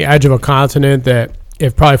 like on the edge of a continent that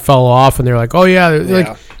it probably fell off, and they're like, oh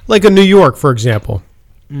yeah, like a New York, for example.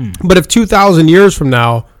 But if 2,000 years from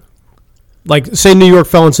now, like say New York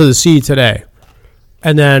fell into the sea today,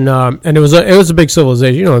 and then and it was a big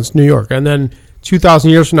civilization, it's New York, and then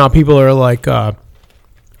 2,000 years from now, people are like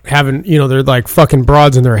having, they're like fucking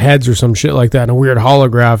broads in their heads or some shit like that, and a weird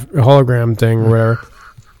hologram thing or whatever.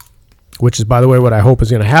 Which is, by the way, what I hope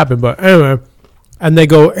is going to happen. But anyway, and they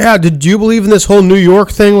go, yeah, did you believe in this whole New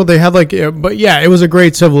York thing? Well, they had like, but yeah, it was a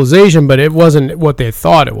great civilization, but it wasn't what they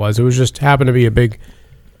thought it was. It was just happened to be a big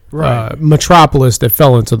metropolis that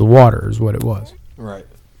fell into the water is what it was. Right.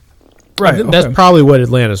 That's probably what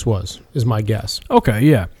Atlantis was, is my guess. Okay,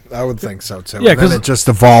 yeah. I would think so, too. Yeah, because it just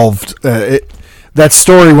evolved. That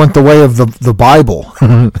story went the way of the Bible.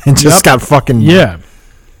 It just got fucking... Yeah.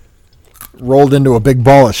 Rolled into a big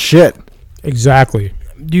ball of shit. Exactly.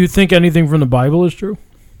 Do you think anything from the Bible is true?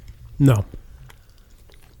 No.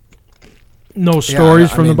 No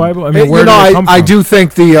stories from the Bible? I mean, where did it come from? I do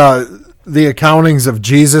think the accountings of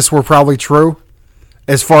Jesus were probably true.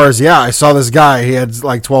 As far as, I saw this guy. He had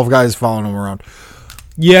like 12 guys following him around.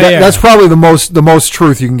 That's probably the most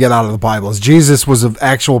truth you can get out of the Bible. Is Jesus was an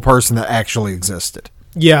actual person that actually existed.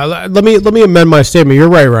 Yeah, let me amend my statement. You're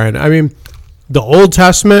right, Ryan. I mean, the Old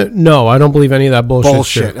Testament, no, I don't believe any of that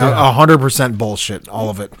bullshit. 100% bullshit, all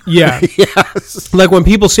of it. Yeah. Yes. Like when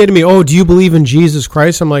people say to me, oh, do you believe in Jesus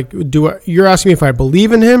Christ? I'm like, you're asking me if I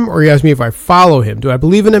believe in him, or you asking me if I follow him? Do I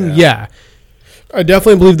believe in him? Yeah. I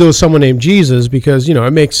definitely believe there was someone named Jesus because,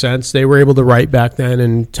 it makes sense. They were able to write back then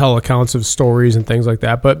and tell accounts of stories and things like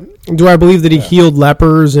that. But do I believe that he healed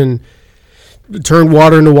lepers and turned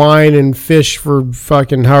water into wine and fish for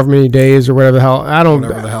fucking however many days or whatever the hell? I don't...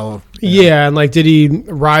 Whatever the hell... Yeah, and like, did he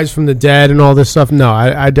rise from the dead and all this stuff? No,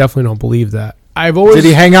 I definitely don't believe that. Did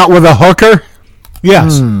he hang out with a hooker?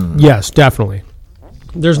 Yes, yes, definitely.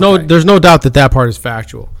 There's no doubt that part is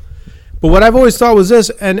factual. But what I've always thought was this,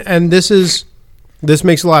 and this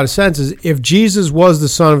makes a lot of sense. Is if Jesus was the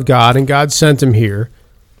Son of God and God sent him here,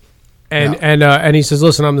 and he says,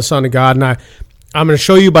 "Listen, I'm the Son of God, and I'm going to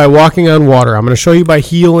show you by walking on water. I'm going to show you by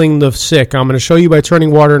healing the sick. I'm going to show you by turning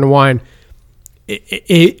water into wine."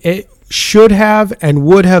 It should have and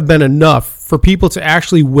would have been enough for people to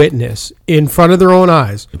actually witness in front of their own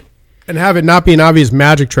eyes and have it not be an obvious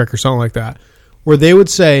magic trick or something like that, where they would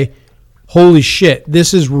say, holy shit,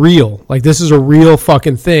 this is real. Like, this is a real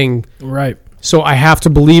fucking thing. Right. So I have to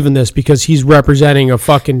believe in this because he's representing a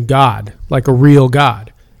fucking God, like a real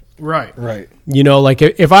God. Right. Right. Like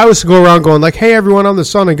if I was to go around going like, hey, everyone, I'm the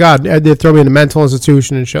Son of God, they'd throw me in a mental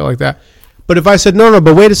institution and shit like that. But if I said no,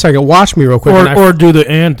 but wait a second, watch me real quick, or do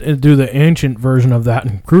the ancient version of that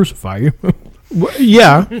and crucify you.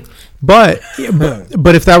 Yeah, but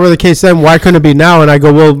if that were the case, then why couldn't it be now? And I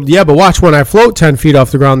go, well, yeah, but watch when I float 10 feet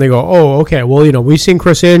off the ground. They go, oh, okay, well, we've seen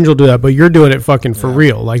Chris Angel do that, but you're doing it fucking for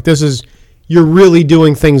real. Like you're really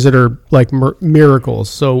doing things that are like miracles.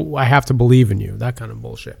 So I have to believe in you. That kind of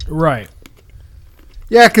bullshit. Right.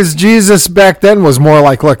 Yeah, because Jesus back then was more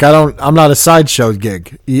like, look, I'm not a sideshow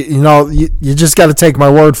gig. You just got to take my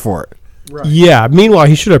word for it. Right. Yeah. Meanwhile,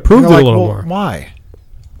 he should have proved it a little more. Why?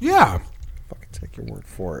 Yeah. Fucking take your word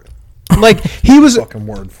for it. Like he was fucking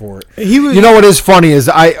word for it. He was. You know what is funny is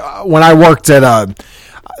when I worked at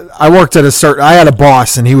I worked at I had a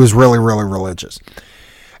boss, and he was really, really religious.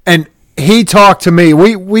 And he talked to me.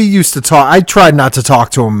 We used to talk. I tried not to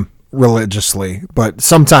talk to him religiously, but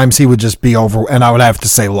sometimes he would just be over, and I would have to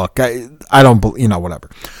say, look, I don't, whatever.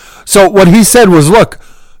 So what he said was, look,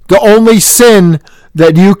 the only sin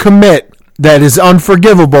that you commit that is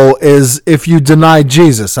unforgivable is if you deny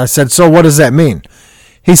Jesus. I said, so what does that mean?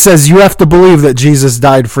 He says, you have to believe that Jesus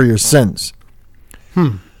died for your sins.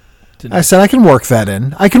 I said, I can work that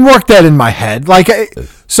in. I can work that in my head.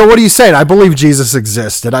 So what are you saying? I believe Jesus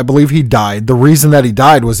existed. I believe he died. The reason that he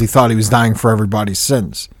died was he thought he was dying for everybody's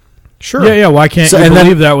sins. Sure. Yeah. Why can't you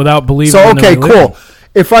believe that without believing? So okay, cool.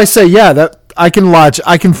 If I say that I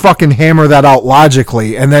can fucking hammer that out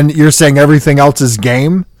logically, and then you're saying everything else is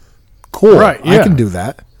game. Cool. Right. Yeah. I can do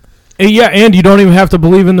that. Yeah, and you don't even have to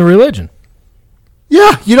believe in the religion.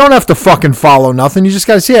 Yeah, you don't have to fucking follow nothing. You just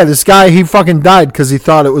got to see, this guy, he fucking died because he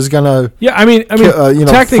thought it was gonna. Yeah, I mean,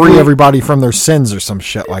 free everybody from their sins or some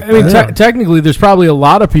shit like that. I mean, technically, there's probably a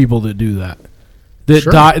lot of people that do that. That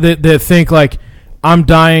die, that think like, I'm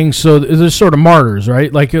dying, so there's sort of martyrs,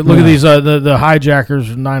 right? Like, look at these the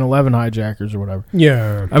hijackers, 9/11 hijackers or whatever.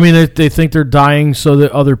 Yeah, I mean, they think they're dying so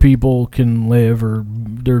that other people can live, or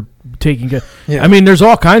they're taking care. Yeah. I mean, there's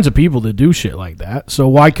all kinds of people that do shit like that. So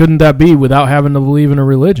why couldn't that be without having to believe in a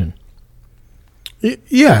religion?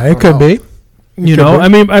 Yeah, it could be.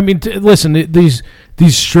 I mean, listen, these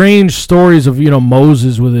strange stories of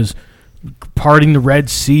Moses with his parting the Red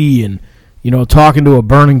Sea and talking to a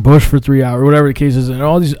burning bush for 3 hours, whatever the case is, and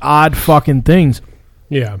all these odd fucking things.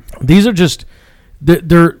 Yeah, these are just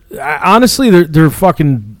they're honestly they're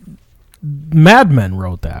fucking madmen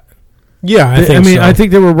wrote that. Yeah, I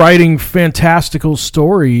think they were writing fantastical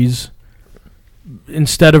stories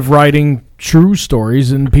instead of writing true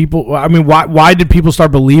stories, and people. I mean, why did people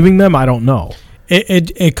start believing them? I don't know.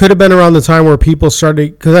 It could have been around the time where people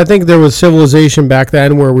started, because I think there was civilization back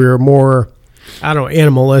then where we were more, I don't know,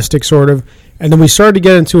 animalistic sort of, and then we started to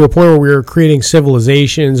get into a point where we were creating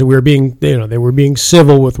civilizations, and we were being, they were being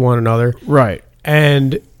civil with one another, right?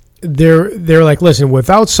 And they're like, listen,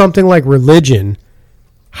 without something like religion,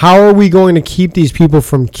 how are we going to keep these people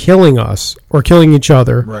from killing us or killing each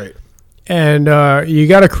other? Right. And you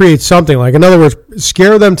got to create something. Like, in other words,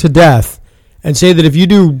 scare them to death and say that if you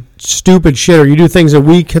do stupid shit or you do things that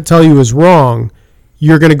we can tell you is wrong,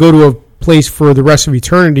 you're going to go to a place for the rest of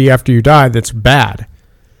eternity after you die that's bad.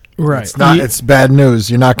 Right. It's bad news.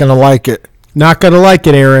 You're not going to like it. Not going to like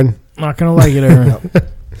it, Aaron. Not going to like it, Aaron.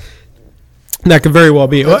 That could very well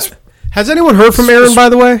be. Has anyone heard from Aaron, by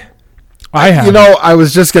the way? I have. I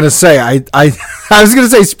was just gonna say, I was gonna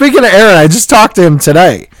say, speaking of Aaron, I just talked to him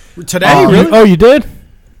today. Today, really? You did?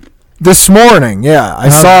 This morning, yeah. I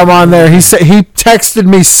saw him on there. He texted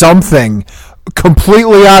me something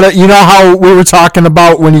completely out of, how we were talking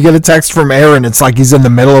about when you get a text from Aaron, it's like he's in the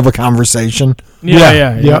middle of a conversation.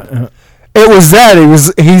 Yeah. It was that.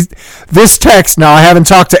 This text, now I haven't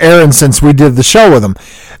talked to Aaron since we did the show with him.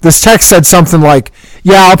 This text said something like,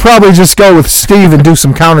 yeah, I'll probably just go with Steve and do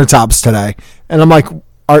some countertops today. And I'm like,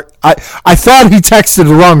 I thought he texted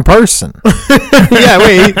the wrong person. Yeah,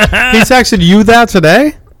 wait, he texted you that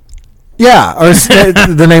today? Yeah, or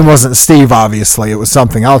the name wasn't Steve, obviously. It was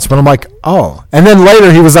something else. But I'm like, oh. And then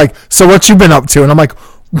later he was like, so what you been up to? And I'm like,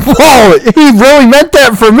 whoa, he really meant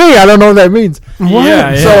that for me. I don't know what that means. What?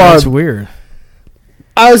 Yeah, so, that's weird.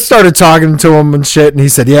 I started talking to him and shit, and he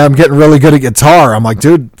said, yeah, I'm getting really good at guitar. I'm like,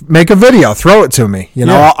 dude, make a video. Throw it to me.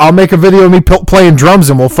 I'll make a video of me playing drums,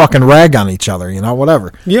 and we'll fucking rag on each other,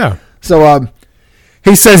 whatever. Yeah. So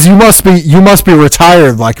he says, you must be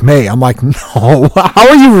retired like me. I'm like, no, how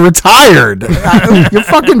are you retired? You're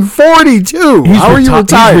fucking 42. How are you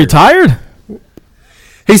retired? He's retired?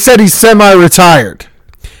 He said he's semi-retired.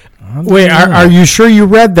 Wait, are you sure you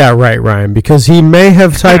read that right, Ryan? Because he may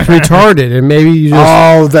have typed retarded, and maybe you just...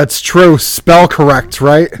 Oh, that's true. Spell correct,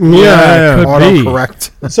 right? Yeah, could auto be.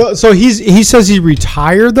 Correct. So he says he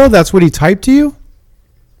retired, though? That's what he typed to you?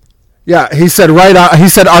 Yeah, he said he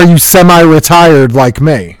said, are you semi-retired like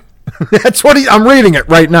me? That's what I'm reading it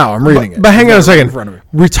right now. I'm reading it. But hang on a second.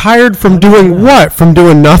 Retired from doing what? From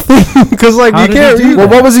doing nothing? Because, you can't... Well,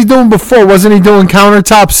 what was he doing before? Wasn't he doing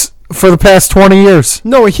countertops for the past 20 years?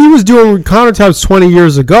 No, he was doing countertops 20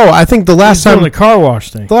 years ago. I think the last time... the car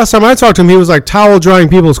wash thing. The last time I talked to him, he was, towel drying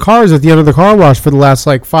people's cars at the end of the car wash for the last,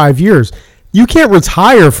 5 years. You can't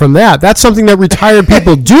retire from that. That's something that retired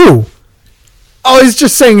people do. Oh, he's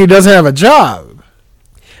just saying he doesn't have a job.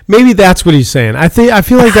 Maybe that's what he's saying. I feel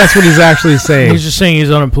like that's what he's actually saying. He's just saying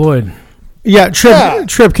he's unemployed. Yeah,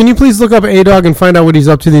 Trip, can you please look up A-Dog and find out what he's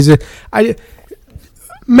up to these days?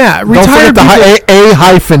 Matt, Don't forget the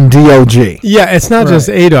A-DOG. Yeah, it's not just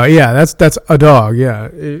a dog. Yeah, that's a dog. Yeah,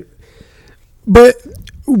 but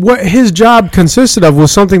what his job consisted of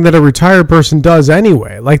was something that a retired person does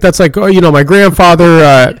anyway. Like that's like, oh, my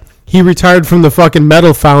grandfather. He retired from the fucking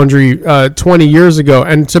metal foundry 20 years ago,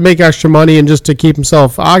 and to make extra money and just to keep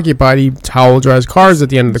himself occupied, he towel dries cars at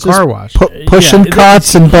the end of the car wash. Pushing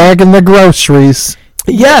carts and bagging the groceries.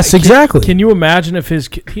 Yes, exactly. Can you imagine if his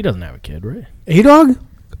kid, he doesn't have a kid, right? A-Dog?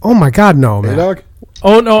 Oh my God, no, man. A-Dog?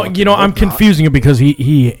 Oh no, I'm confusing it because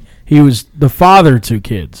he was the father to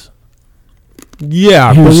kids.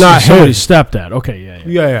 Yeah, He but was not somebody's his. stepdad. Okay,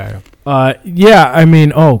 yeah. Yeah, I mean,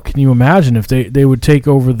 can you imagine if they would take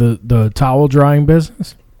over the towel drying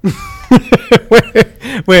business?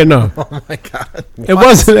 Wait, no. Oh my God. It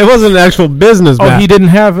wasn't an actual business, Oh, Matt. he didn't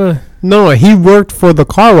have a... No, he worked for the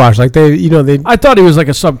car wash. Like they. I thought he was like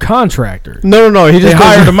a subcontractor. No. He They just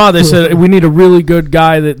hired him out. They said, we need a really good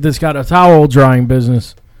guy that's got a towel drying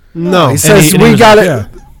business. No. He says, and he we was got like, it. yeah.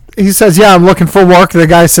 He says, yeah, I'm looking for work. The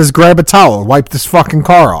guy says, grab a towel, wipe this fucking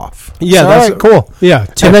car off. Yeah, So, that's all right, cool. Yeah,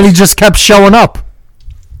 And then he just kept showing up.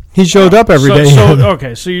 he showed up every day.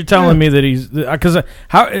 So you're telling me that he's because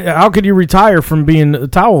how could you retire from being a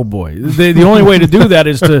towel boy? The only way to do that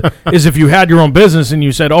is if you had your own business and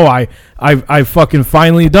you said, oh, I fucking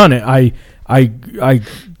finally done it.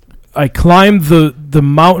 I climbed the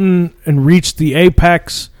mountain and reached the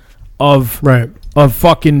apex of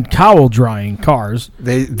fucking towel drying cars.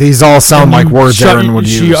 These all sound like words Aaron would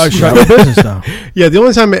use. Shut your business down. Yeah, the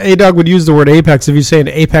only time A-Dog would use the word apex if you say an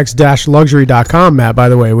apex-luxury.com, Matt, by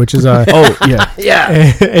the way, which is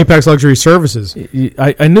Apex Luxury Services.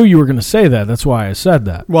 I knew you were going to say that. That's why I said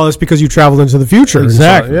that. Well, it's because you traveled into the future.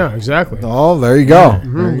 Exactly. Yeah, exactly. Oh, there you go.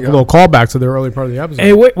 Mm-hmm. A little callback to the early part of the episode.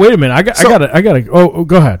 Hey, wait a minute. I got to. Oh,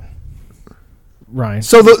 go ahead, Ryan.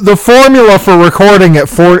 So the formula for the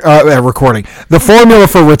formula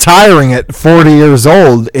for retiring at 40 years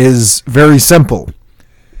old is very simple.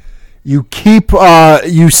 You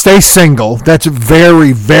stay single. That's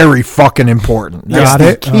very, very fucking important. That's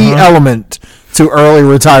the key element to early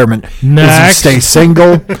retirement. Next. Is you stay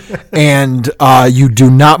single and you do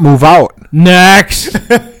not move out. Next.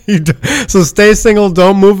 So stay single,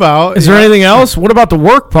 don't move out. Is there anything else? What about the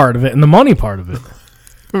work part of it and the money part of it?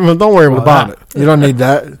 Well, don't worry about it. You don't need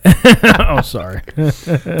that. Oh, sorry.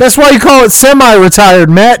 That's why you call it semi-retired,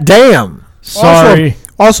 Matt. Damn. Sorry.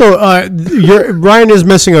 Also, Ryan is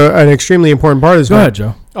missing an extremely important part of this. Go ahead,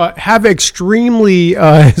 Joe. Have extremely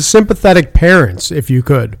sympathetic parents, if you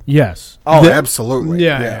could. Yes. Oh, absolutely.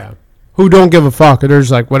 Yeah. Who don't give a fuck. They're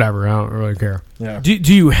just like, whatever, I don't really care. Yeah. Do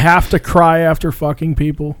you have to cry after fucking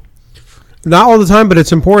people? Not all the time, but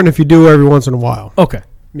it's important if you do every once in a while. Okay.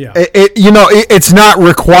 Yeah. It's not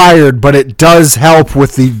required, but it does help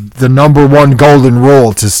with the number one golden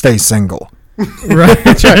rule to stay single.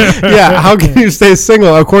 Right. Yeah. How can you stay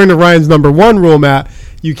single? According to Ryan's number one rule, Matt,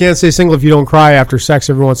 you can't stay single if you don't cry after sex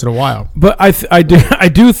every once in a while. But I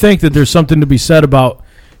do think that there's something to be said about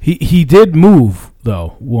he did move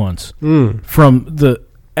though once from the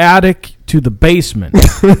attic to the basement,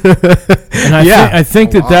 and I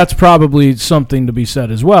think that's probably something to be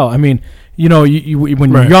said as well. I mean, you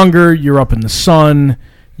when you're younger, you're up in the sun.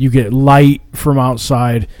 You get light from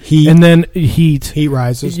outside, and then heat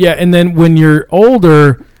rises. Yeah, and then when you're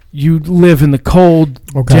older, you live in the cold,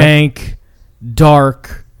 dank,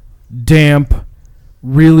 dark, damp,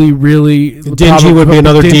 really, really dingy would be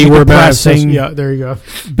another D word. Depressing. Yeah, there you go.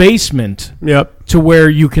 Basement. Yep. To where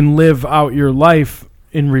you can live out your life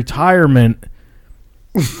in retirement.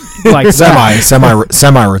 Like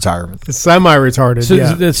semi-retirement. Semi-retarded. So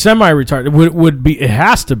yeah. the semi-retarded would be. It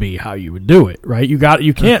has to be how you would do it, right? You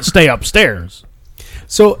can't stay upstairs.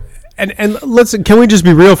 So and can we just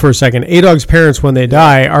be real for a second? A-Dog's parents, when they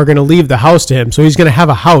die, are going to leave the house to him, so he's going to have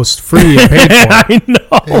a house free and paid for. I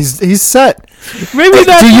know. He's set. Maybe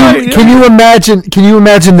that's Can you imagine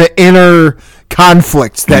the inner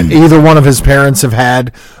conflict that either one of his parents have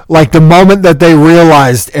had? Like the moment that they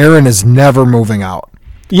realized Aaron is never moving out.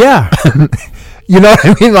 Yeah. You know what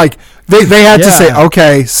I mean? Like they had to say,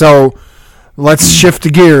 okay, so let's shift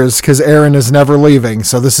gears because Aaron is never leaving.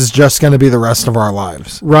 So this is just going to be the rest of our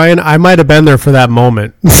lives. Ryan, I might have been there for that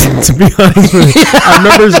moment. To be honest with you,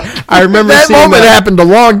 I remember that seeing moment that. Happened a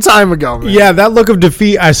long time ago. Man. Yeah, that look of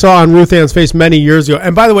defeat I saw on Ruth Ann's face many years ago.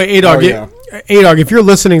 And by the way, A-Dog, A-Dog, if you're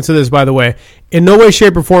listening to this, by the way, in no way,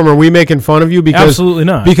 shape, or form are we making fun of you. Because absolutely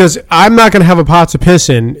not. Because I'm not going to have a pot to piss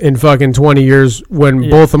in fucking 20 years when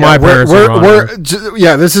both of my parents are on.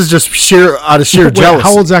 This is just out of sheer jealousy.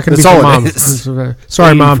 How old's that going to be for Mom?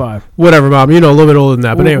 Sorry, 85. Mom. Whatever, Mom. A little bit older than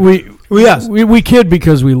that. But anyway. We kid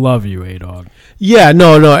because we love you, A-Dog. Yeah,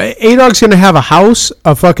 no. A-Dog's going to have a house,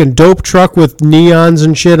 a fucking dope truck with neons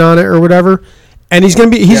and shit on it or whatever. And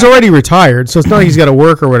he's already retired, so it's not like he's got to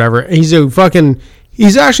work or whatever. He's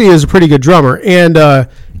actually is a pretty good drummer.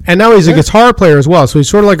 And now he's a guitar player as well. So he's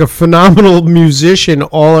sort of like a phenomenal musician.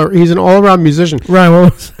 He's an all-around musician.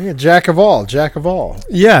 Ryan, Jack of all.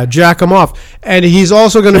 Yeah, jack him off. And he's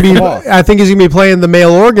also going to be, I think he's going to be playing the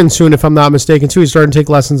male organ soon, if I'm not mistaken, too. He's starting to take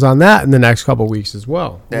lessons on that in the next couple of weeks as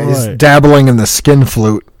well. Yeah, he's dabbling in the skin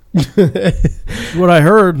flute. what I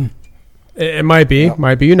heard. It might be. Yep.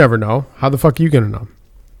 Might be. You never know. How the fuck are you going to know?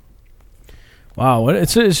 Wow.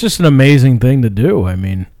 It's just an amazing thing to do. I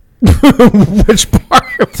mean. Which part?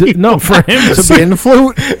 No, for him to skin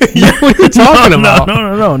flute. Yeah, what are you talking about?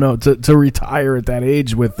 No. To retire at that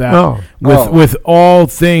age with that, with all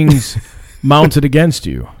things mounted against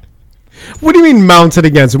you. What do you mean mounted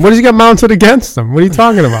against him? What has he got mounted against him? What are you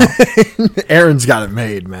talking about? Aaron's got it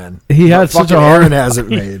made, man. He had such a hard. Aaron has it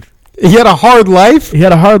made. He had a hard life. He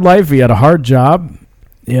had a hard life. He had a hard job.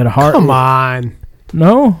 He had a hard. Come on.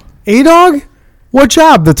 No. A-Dog? What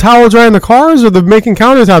job? The towel drying the cars or the making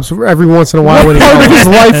countertops every once in a while? What part of his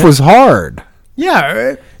life was hard?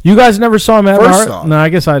 Yeah. You guys never saw him at First hard? No, I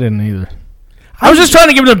guess I didn't either. I was just trying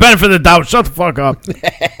to give him the benefit of the doubt. Shut the fuck up.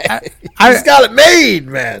 He's got it made,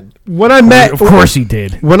 man. Of course he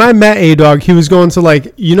did. When I met A-Dog, he was going to like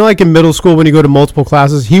in middle school when you go to multiple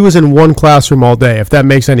classes, he was in one classroom all day, if that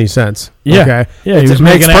makes any sense. Yeah. Okay. Yeah, it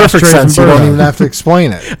makes perfect sense. You don't even have to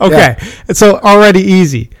explain it. Okay. Yeah. So already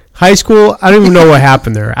easy. High school, I don't even know what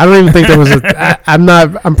happened there. I don't even think there was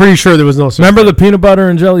I'm pretty sure there was no. Remember the peanut butter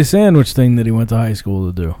and jelly sandwich thing that he went to high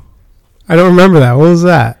school to do? I don't remember that. What was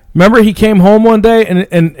that? Remember he came home one day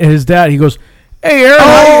and his dad, he goes, "Hey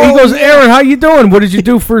Aaron," Aaron, how you doing? What did you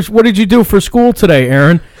do for school today,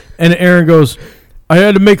 Aaron? And Aaron goes, "I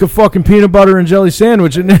had to make a fucking peanut butter and jelly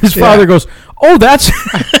sandwich." And his father goes, "Oh, that's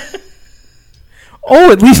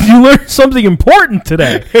oh, at least you learned something important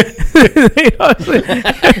today."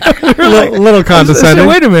 little condescending.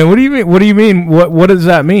 Wait a minute. What do you mean? What do you mean? What does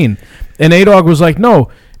that mean? And A-Dog was like, "No,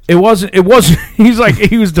 it wasn't." He's like,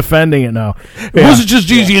 he was defending it now. It wasn't just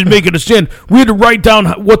easy as making a stand. We had to write down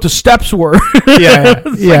what the steps were. Yeah.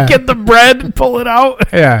 Like get the bread, pull it out.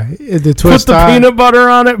 Yeah. The twist. Put the peanut butter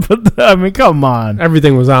on it. I mean, come on.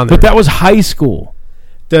 Everything was on there. But that was high school.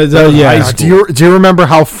 Yeah. Do you remember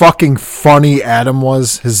how fucking funny Adam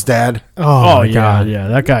was, his dad? Oh yeah, God. Yeah.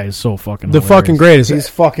 That guy is so fucking hilarious. Fucking greatest. He's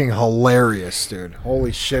fucking hilarious, dude.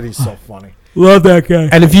 Holy shit, he's so funny. Love that guy.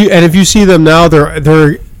 And if you see them now,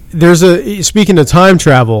 there's a speaking of time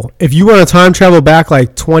travel. If you want to time travel back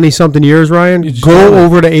like 20-something years, Ryan, go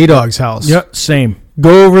over to A-Dog's house. Yep, same.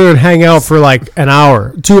 Go over there and hang out for like an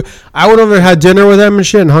hour. I went over there and had dinner with them and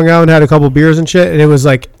shit and hung out and had a couple beers and shit, and it was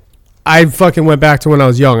like I fucking went back to when I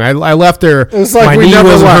was young. I left there. It was like my knee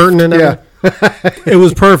was hurting and it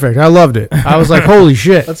was perfect. I loved it. I was like, holy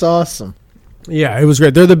shit, that's awesome. Yeah, it was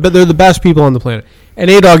great. They're the best people on the planet, and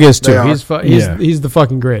A-Dog is too. He's the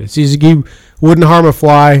fucking greatest. He wouldn't harm a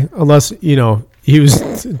fly unless he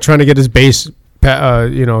was trying to get his bass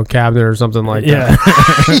cabinet or something like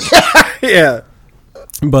that. Yeah.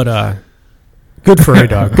 But good for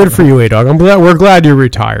A-Dog. Good for you, A-Dog. We're glad you're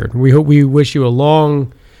retired. We wish you a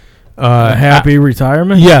long. Happy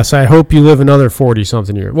retirement? Yes, I hope you live another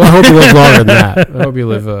 40-something years. Well, I hope you live longer than that. I hope you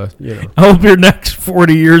live, I hope your next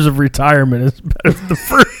 40 years of retirement is better than the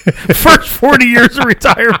first 40 years of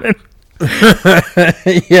retirement.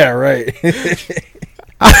 Yeah, right.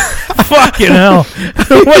 Fucking hell.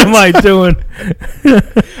 What am I doing?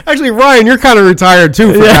 Actually, Ryan, you're kind of retired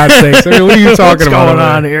too, for God's sakes. I mean, what are you talking about? What's going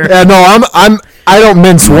on here? Yeah, no, I don't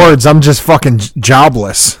mince words. I'm just fucking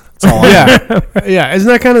jobless. Yeah. Isn't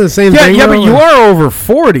that kind of the same thing? Yeah, but you are over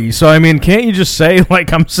 40, so I mean, can't you just say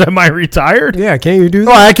like I'm semi-retired? Yeah, can't you do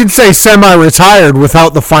that? Well, I can say semi-retired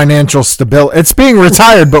without the financial stability. It's being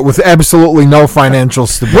retired, but with absolutely no financial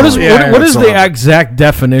stability. What is the exact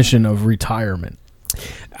definition of retirement?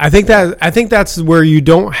 I think that's where you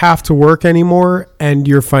don't have to work anymore and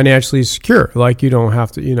you're financially secure. Like you don't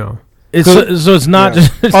have to, So it's not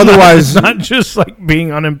just otherwise it's not just like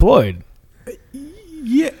being unemployed.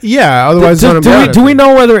 Yeah. Otherwise, do we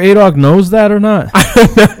know whether A-Dog knows that or not?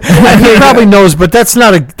 He probably knows, but that's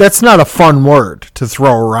not a fun word to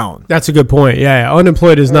throw around. That's a good point. Yeah.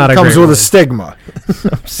 Unemployed is not a comes great with word. a stigma.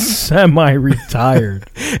 Semi-retired.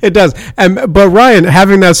 It does. But Ryan,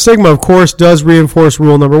 having that stigma, of course, does reinforce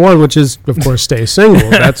rule number 1, which is, of course, stay single.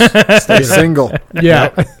 That's stay single.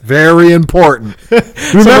 Yeah. Yep. Very important.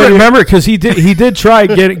 Remember, because he did try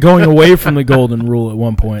going away from the golden rule at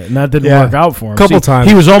one point, and that didn't work out for him. Couple times.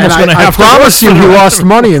 He was almost going to have to. I promise you, he lost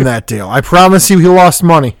money in that deal. I promise you, he lost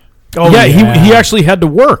money. Oh yeah, he actually had to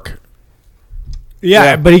work.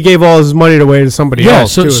 Yeah, but he gave all his money away to somebody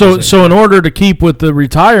else. So in order to keep with the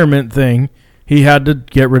retirement thing, he had to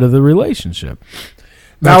get rid of the relationship.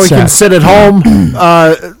 Now he can sit at home,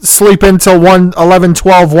 sleep until 11,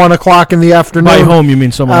 12, 1 o'clock in the afternoon. By home, you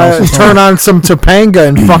mean someone else's turn on some Topanga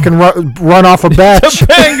and fucking run off a batch.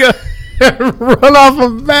 Topanga! Run off a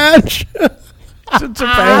batch?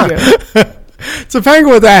 Topanga.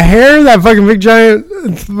 Topanga with that hair, that fucking big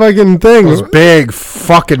giant fucking thing. Those big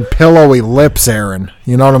fucking pillowy lips, Aaron.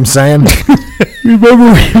 You know what I'm saying?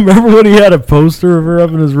 Remember when he had a poster of her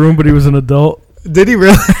up in his room, but he was an adult? Did he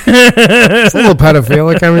really? It's a little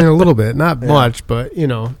pedophilic. I mean, a little bit, not much, but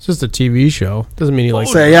it's just a TV show. Doesn't mean he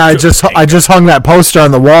likes. I just hung that poster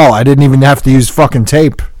on the wall. I didn't even have to use fucking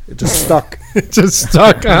tape. It just stuck. It just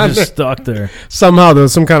stuck on. It just stuck there. Somehow there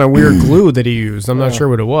was some kind of weird glue that he used. I'm not sure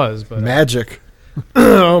what it was, but magic.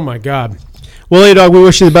 Oh my god. Well, A-Dog, we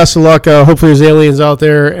wish you the best of luck. Hopefully there's aliens out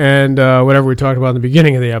there and whatever we talked about in the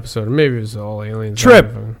beginning of the episode. Maybe it was all aliens.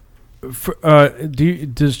 Trip.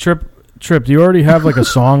 Does Trip, do you already have like a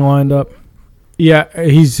song lined up? Yeah,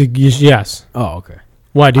 yes. Oh, okay.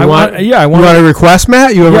 Why do you want? I want. You want a request,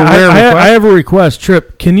 Matt? You have a request? I have a request.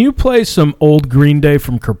 Trip, can you play some old Green Day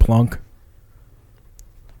from Kerplunk?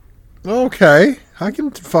 Okay, I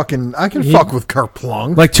can fuck with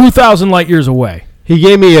Kerplunk. Like 2,000 light years away. He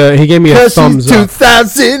gave me a thumbs up.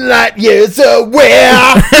 2,000 light years away.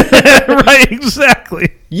 Right,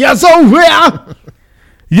 exactly. Yes, where?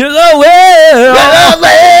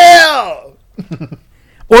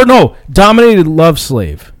 Or no, Dominated Love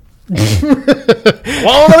Slave. I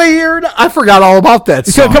forgot all about that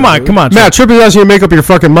song. Come on. Matt, Trippy wants you to make up your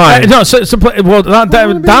fucking mind.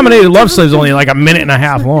 Dominated Love Slave is only like a minute and a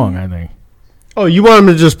half long, I think. Oh, you want him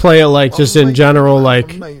to just play it like just in general,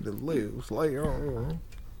 like?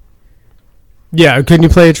 Yeah, can you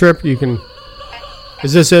play a Trip? You can.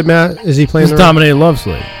 Is this it, Matt? Is he playing? It's Dominated Love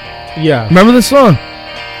Slave. Yeah. Remember this song?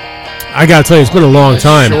 I gotta tell you, it's been a long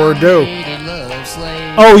time. Sure do.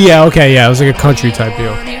 Oh yeah, okay, yeah. It was like a country type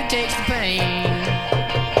deal.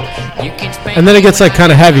 And then it gets like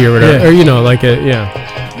kind of heavy or whatever, or like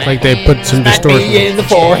like they put some distortion. In the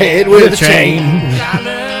forehead with a chain.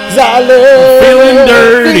 I love feeling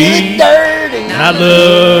dirty. I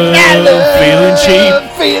love feeling cheap.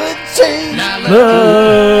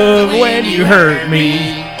 Love when you hurt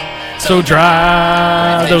me. So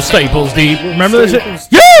drive those staples deep. Remember this shit?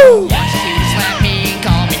 You!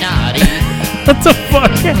 What the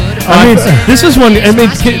fuck? I mean, this is one. I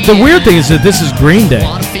mean, the weird thing is that this is Green Day.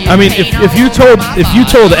 I mean, if you told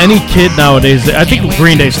any kid nowadays, I think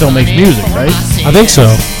Green Day still makes music, right? I think so.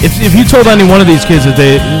 If you told any one of these kids that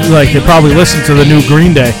they probably listen to the new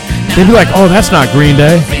Green Day, they'd be like, "Oh, that's not Green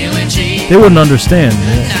Day." They wouldn't understand.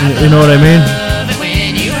 You know what I mean?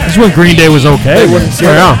 This is when Green Day was okay.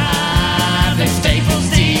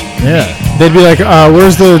 Yeah. They'd be like,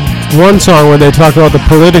 "Where's the one song where they talk about the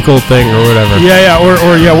political thing or whatever?" Yeah, or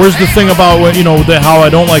where's the thing about how I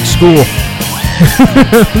don't like school?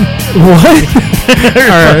 What? All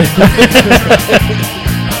right.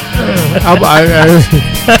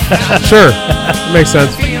 Sure, makes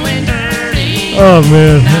sense. Oh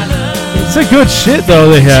man, it's a good shit though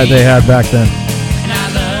they had back then.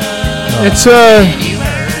 It's well,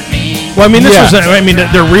 I mean, this was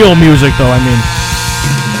their real music though. I mean,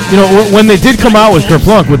 when they did come out with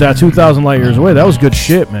Kerplunk with that 2,000 light years away, that was good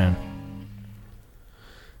shit, man.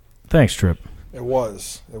 Thanks, Trip. It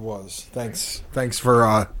was. Thanks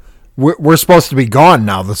for. We're supposed to be gone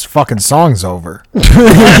now. This fucking song's over.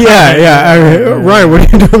 Yeah. Ryan, what are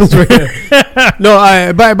you doing this weekend? No,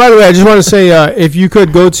 by the way, I just want to say, if you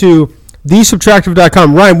could go to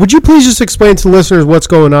thesubtractive.com. Ryan, would you please just explain to listeners what's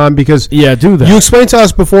going on? Because do that. You explained to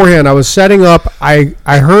us beforehand. I was setting up. I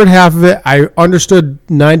heard half of it. I understood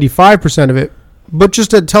 95% of it. But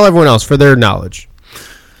just to tell everyone else for their knowledge.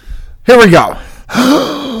 Here we go.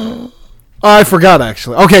 I forgot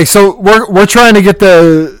actually. Okay, so we're trying to get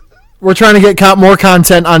more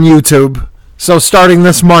content on YouTube. So starting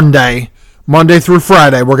this Monday through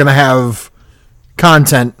Friday, we're gonna have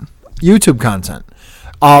content, YouTube content.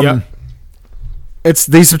 It's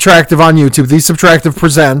The Subtractive on YouTube. The Subtractive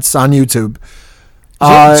Presents on YouTube.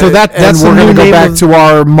 So that's we're going to go back to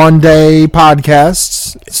our Monday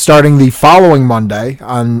podcasts starting the following Monday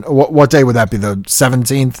on what day would that be? The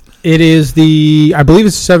 17th? It is I believe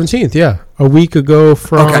it's the 17th. Yeah, a week ago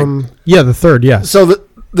from the 3rd. Yes. So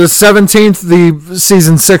the 17th, the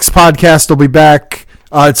season 6 podcast will be back.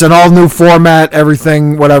 It's an all new format.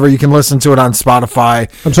 Everything, whatever, you can listen to it on Spotify.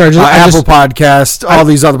 I'm sorry, Apple Podcast, all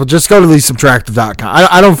these other. But just go to thesubtractive.com.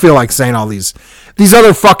 I don't feel like saying all these these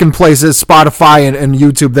other fucking places, Spotify and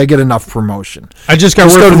YouTube, they get enough promotion. I just got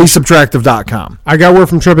Just word go to from thesubtractive.com. I got word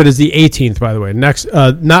from Trip. It is the 18th, by the way. Next,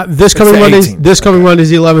 not this coming the Monday. 18th. This coming Monday is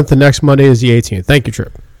the 11th. The next Monday is the 18th. Thank you,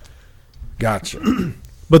 Trip. Gotcha.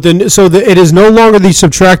 But then, it is no longer the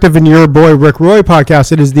Subtractive and Your Boy Rick Roy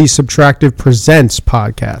podcast. It is the Subtractive Presents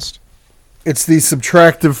podcast. It's the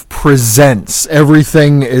Subtractive Presents.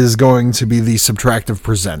 Everything is going to be the Subtractive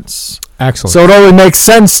Presents. Excellent. So it only makes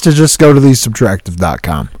sense to just go to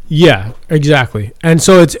thesubtractive.com. Yeah, exactly. And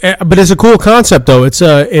so but it's a cool concept though. It's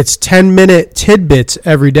 10-minute tidbits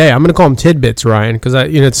every day. I'm going to call them tidbits, Ryan, because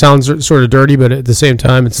it sounds sort of dirty, but at the same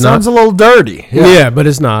time, it's Sounds not. a little dirty. Yeah, but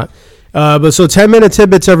it's not. But so 10-minute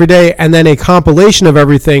tidbits every day, and then a compilation of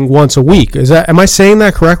everything once a week. Am I saying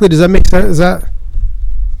that correctly? Does that make sense? Is that?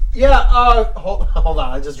 Yeah. Hold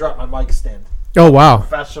on. I just dropped my mic stand. Oh wow,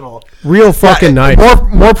 Professional. real fucking nice.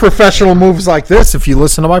 More professional moves like this if you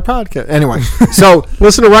listen to my podcast. Anyway, so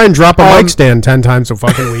Listen to Ryan drop a mic stand 10 times a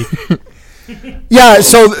fucking week. yeah,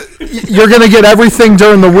 so you're gonna get everything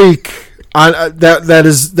during the week on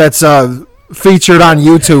that's featured on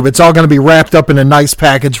YouTube. It's all gonna be wrapped up in a nice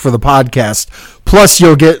package for the podcast. Plus,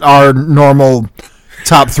 you'll get our normal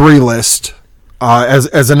top 3 list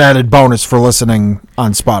as an added bonus for listening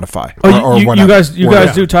on Spotify. Oh, you whatever. guys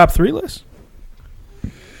do top 3 lists?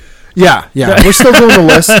 Yeah. We're still doing the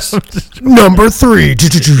lists. Number 3.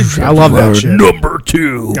 I love that shit. Number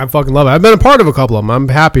 2. I fucking love it. I've been a part of a couple of them. I'm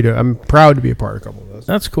proud to be a part of a couple of those.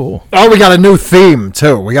 That's cool. Oh, we got a new theme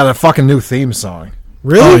too. We got a fucking new theme song.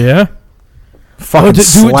 Really? Oh yeah. Fucking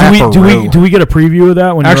do we get a preview of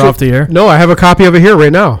that when Actually, you're off the air? No, I have a copy of it here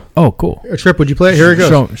right now. Oh, cool. Trip, would you play it? Here it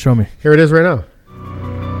goes. Show me. Here it is right now.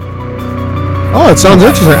 Oh, it sounds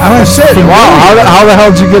interesting. Oh shit! Wow, how the hell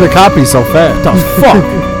did you get a copy so fast? The fuck?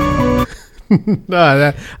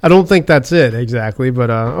 No, I don't think that's it exactly, but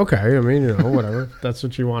okay. I mean, whatever. That's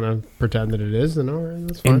what you want to pretend that it is, then all right,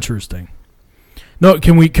 that's fine. Interesting. No,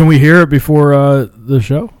 can we hear it before the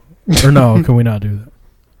show? Or no, can we not do that?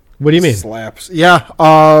 What do you mean? Slaps. Yeah.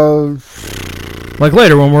 Like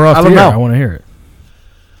later when we're off I the don't air, know. I want to hear it.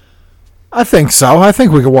 I think so. I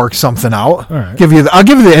think we could work something out. All right. I'll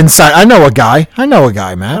give you the insight. I know a guy,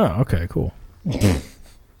 man. Oh, okay, cool.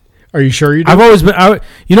 Are you sure you do? I've always been,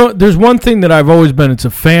 there's one thing that I've always been. It's a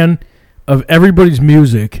fan of everybody's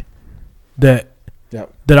music that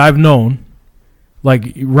I've known.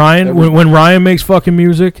 Like Ryan, when Ryan makes fucking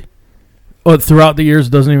music, throughout the years,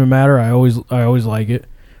 it doesn't even matter. I always like it.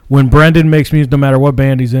 When Brendan makes music, no matter what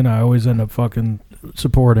band he's in, I always end up fucking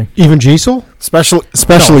supporting. Even Giesel? Especially No,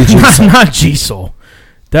 Giesel. not Giesel.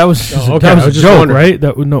 That was Oh, okay. that I was was a just joke, wondering.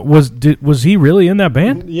 right? Was he really in that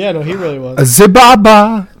band? Yeah, no, he really was.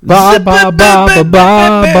 Zibaba, ba ba ba ba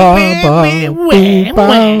ba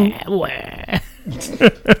ba.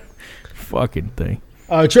 Fucking thing.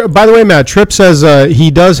 By the way, Matt, Tripp says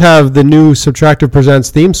he does have the new Subtractive Presents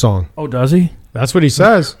theme song. Oh, does he? That's what he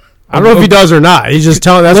says. I don't know if he does or not. He's just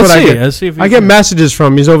telling. That's Let's what I see. get. Let's see if he I get can. messages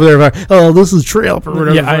from him. He's over there like, oh, this is Tripp or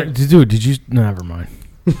whatever. Yeah, dude. Did you? Never mind.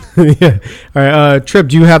 Yeah. All right, Tripp,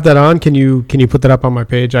 do you have that on? Can you put that up on my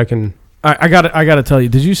page? I can. I got to tell you.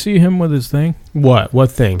 Did you see him with his thing? What? What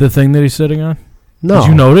thing? The thing that he's sitting on? No. Did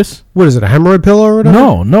you notice? What is it? A hemorrhoid pillow or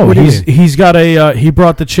whatever? No. What do you mean? He's got a. He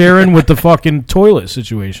brought the chair in with the fucking toilet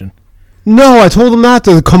situation. No, I told him not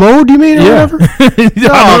to. The commode, you mean? Or whatever? I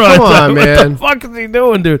come on, what man. the fuck is he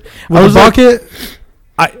doing, dude? With a bucket?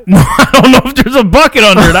 I don't know if there's a bucket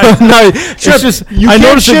under it. No, Tripp, just you I can't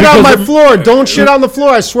noticed it shit on because my floor. Don't shit on the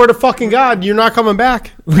floor. I swear to fucking God, you're not coming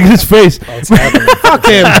back. Look at his face. Fuck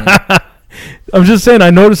him. I'm just saying.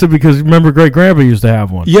 I noticed it because remember, great grandpa used to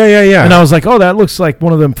have one. Yeah. And I was like, oh, that looks like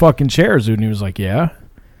one of them fucking chairs, dude. And he was like, yeah.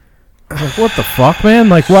 I was like, what the fuck, man?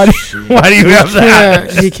 Like, why do you have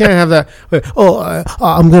that? He can't have that. Wait,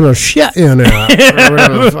 I'm gonna shit in it. Or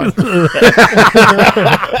whatever the fuck.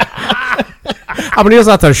 I'm gonna use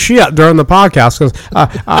that to shit during the podcast because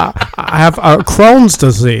I have Crohn's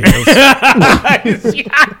disease.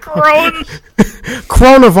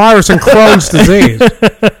 Coronavirus and Crohn's disease.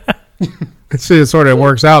 See, it sort of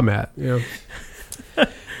works out, Matt. You know.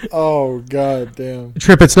 Oh god damn.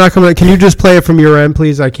 Tripp, it's not coming. Can you just play it from your end,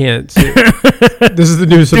 please? I can't see it. This is the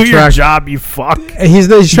new Do your subtraction. job, you fuck. He's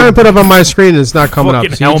trying to put it up on my screen and it's not coming up.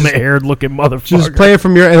 Fucking So you helmet-haired looking motherfucker. just play it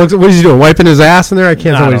from your end. What is he doing? Wiping his ass in there? I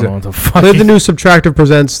can't tell I what he's don't know doing. what the fuck. Play the new Subtractive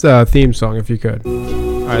Presents theme song if you could. All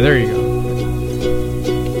right, there you go.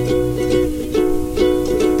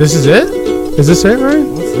 This is it? Is this it, right?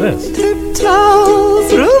 What's this? Tiptoe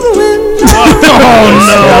through the window.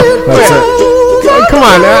 Oh, That's it. Come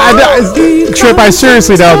on. Tripp, I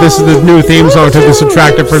seriously doubt this is the new theme song to the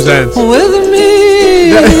Subtractive Presents. With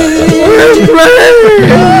me.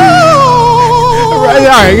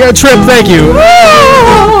 right, Trip, thank you.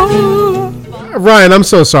 Ryan, I'm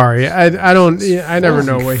so sorry. I never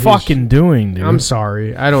know what he's fucking doing, dude. I'm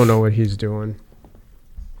sorry. I don't know what he's doing.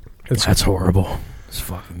 That's horrible. This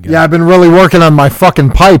fucking guy. Yeah, I've been really working on my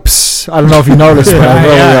fucking pipes. I don't know if you noticed, but I'm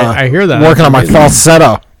really, I hear that. working on my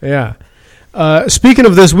falsetto. Yeah. Speaking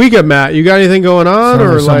of this weekend, Matt, you got anything going on, Sounds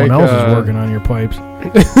or like someone else is working on your pipes?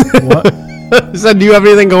 What? I said, do you have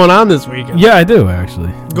anything going on this weekend? Yeah, I do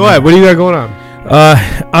actually. Go ahead. What do you got going on?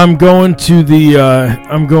 I'm going to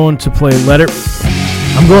play Let It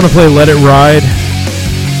Ride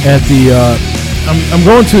at the. I'm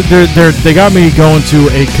going to. They got me going to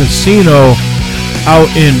a casino out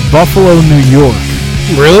in Buffalo, New York.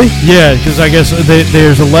 Really? Yeah, because I guess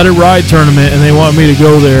there's a Let It Ride tournament, and they want me to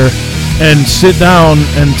go there and sit down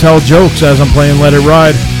and tell jokes as I'm playing Let It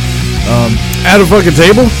Ride. At a fucking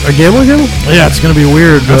table? A gambling table? Yeah, it's gonna be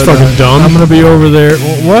weird. That's but, fucking dumb. I'm gonna be over there.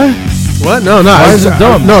 What? What? No. Why is it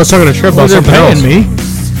dumb? No, it's not gonna trip Well, about they're something paying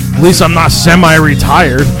else. me. At least I'm not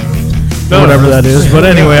semi-retired. No, whatever no. that is. But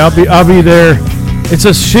anyway, I'll be there. It's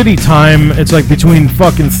a shitty time. It's like between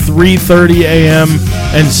fucking 3:30 a.m.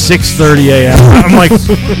 and 6:30 a.m. I'm like,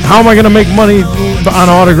 how am I gonna make money on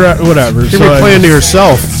autograph? Whatever. You're playing to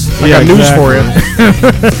yourself. I got news for you.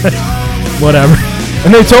 Whatever. And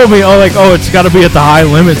they told me, it's got to be at the high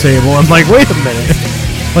limit table. I'm like, wait a minute.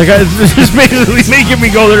 It's just basically making me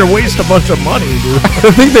go there and waste a bunch of money, dude. I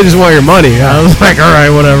think they just want your money. I was like, all right,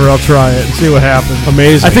 whatever. I'll try it and see what happens.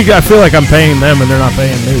 Amazing. I feel like I'm paying them and they're not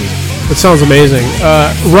paying me. That sounds amazing.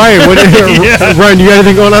 Ryan, Yeah. Ryan, you got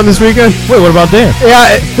anything going on this weekend? Wait, what about Dan?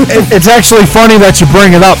 Yeah, it's actually funny that you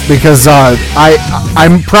bring it up because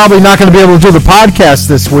I'm probably not going to be able to do the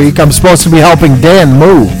podcast this week. I'm supposed to be helping Dan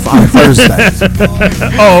move on Thursday.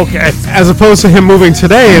 Oh, okay. As opposed to him moving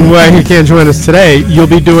today, and why he can't join us today,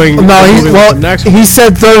 you'll be doing. Next week. He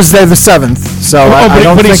said Thursday the 7th, so I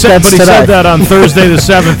don't think that's today. He said that on Thursday the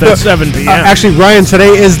 7th at 7 p.m. Actually, Ryan,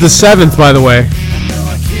 today is the 7th, by the way.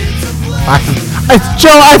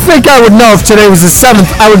 Joe, I think I would know if today was the 7th.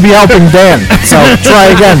 I would be helping Dan. So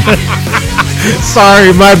try again.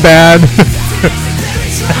 Sorry, my bad.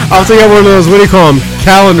 I'll take out one of those. What do you call them?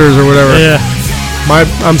 Calendars or whatever. Yeah.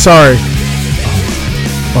 I'm sorry.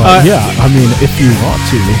 Yeah, I mean, if you want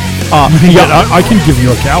to, I can give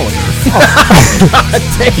you a calendar.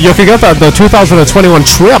 You forgot the 2021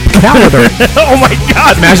 trip calendar. Oh my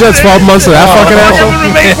God! Imagine that 12 months of that fucking asshole. I'm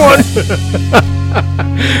gonna make one.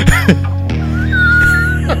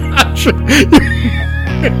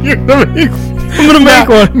 I'm gonna make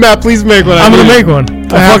one. Matt, please make one. I'm gonna make one.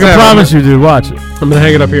 I fucking promise you, dude. Watch it. I'm gonna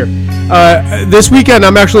hang it up here. This weekend,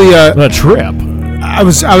 I'm actually. A trip. I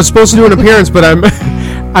was supposed to do an appearance, but I'm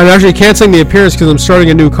actually canceling the appearance because I'm starting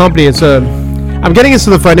a new company. I'm getting into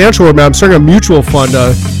the financial world, man. I'm starting a mutual fund.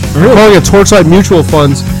 We're calling it Torchlight Mutual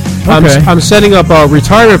Funds. Okay. I'm setting up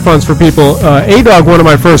retirement funds for people. A-Dog, one of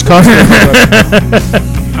my first customers.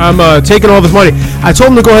 I'm taking all this money. I told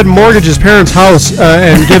him to go ahead and mortgage his parents' house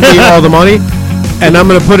and give me all the money, and I'm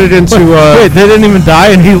going to put it into. Wait, they didn't even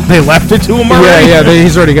die, and they left it to him already. Yeah,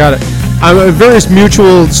 he's already got it. Various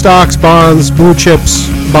mutual stocks, bonds, blue chips,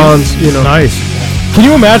 bonds. You know. Nice. Can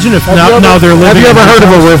you imagine if now they're living? Have you ever heard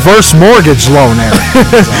of a reverse mortgage loan, Eric?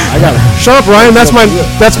 I got it. Shut up, Ryan. That's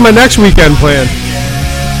my next weekend plan.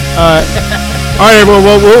 All right, well,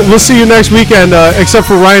 we'll see you next weekend, except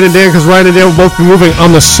for Ryan and Dan, because Ryan and Dan will both be moving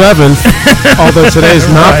on the 7th, although today's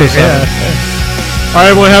not the 7th. All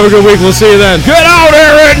right, well, have a good week. We'll see you then. Get out,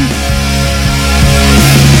 Aaron!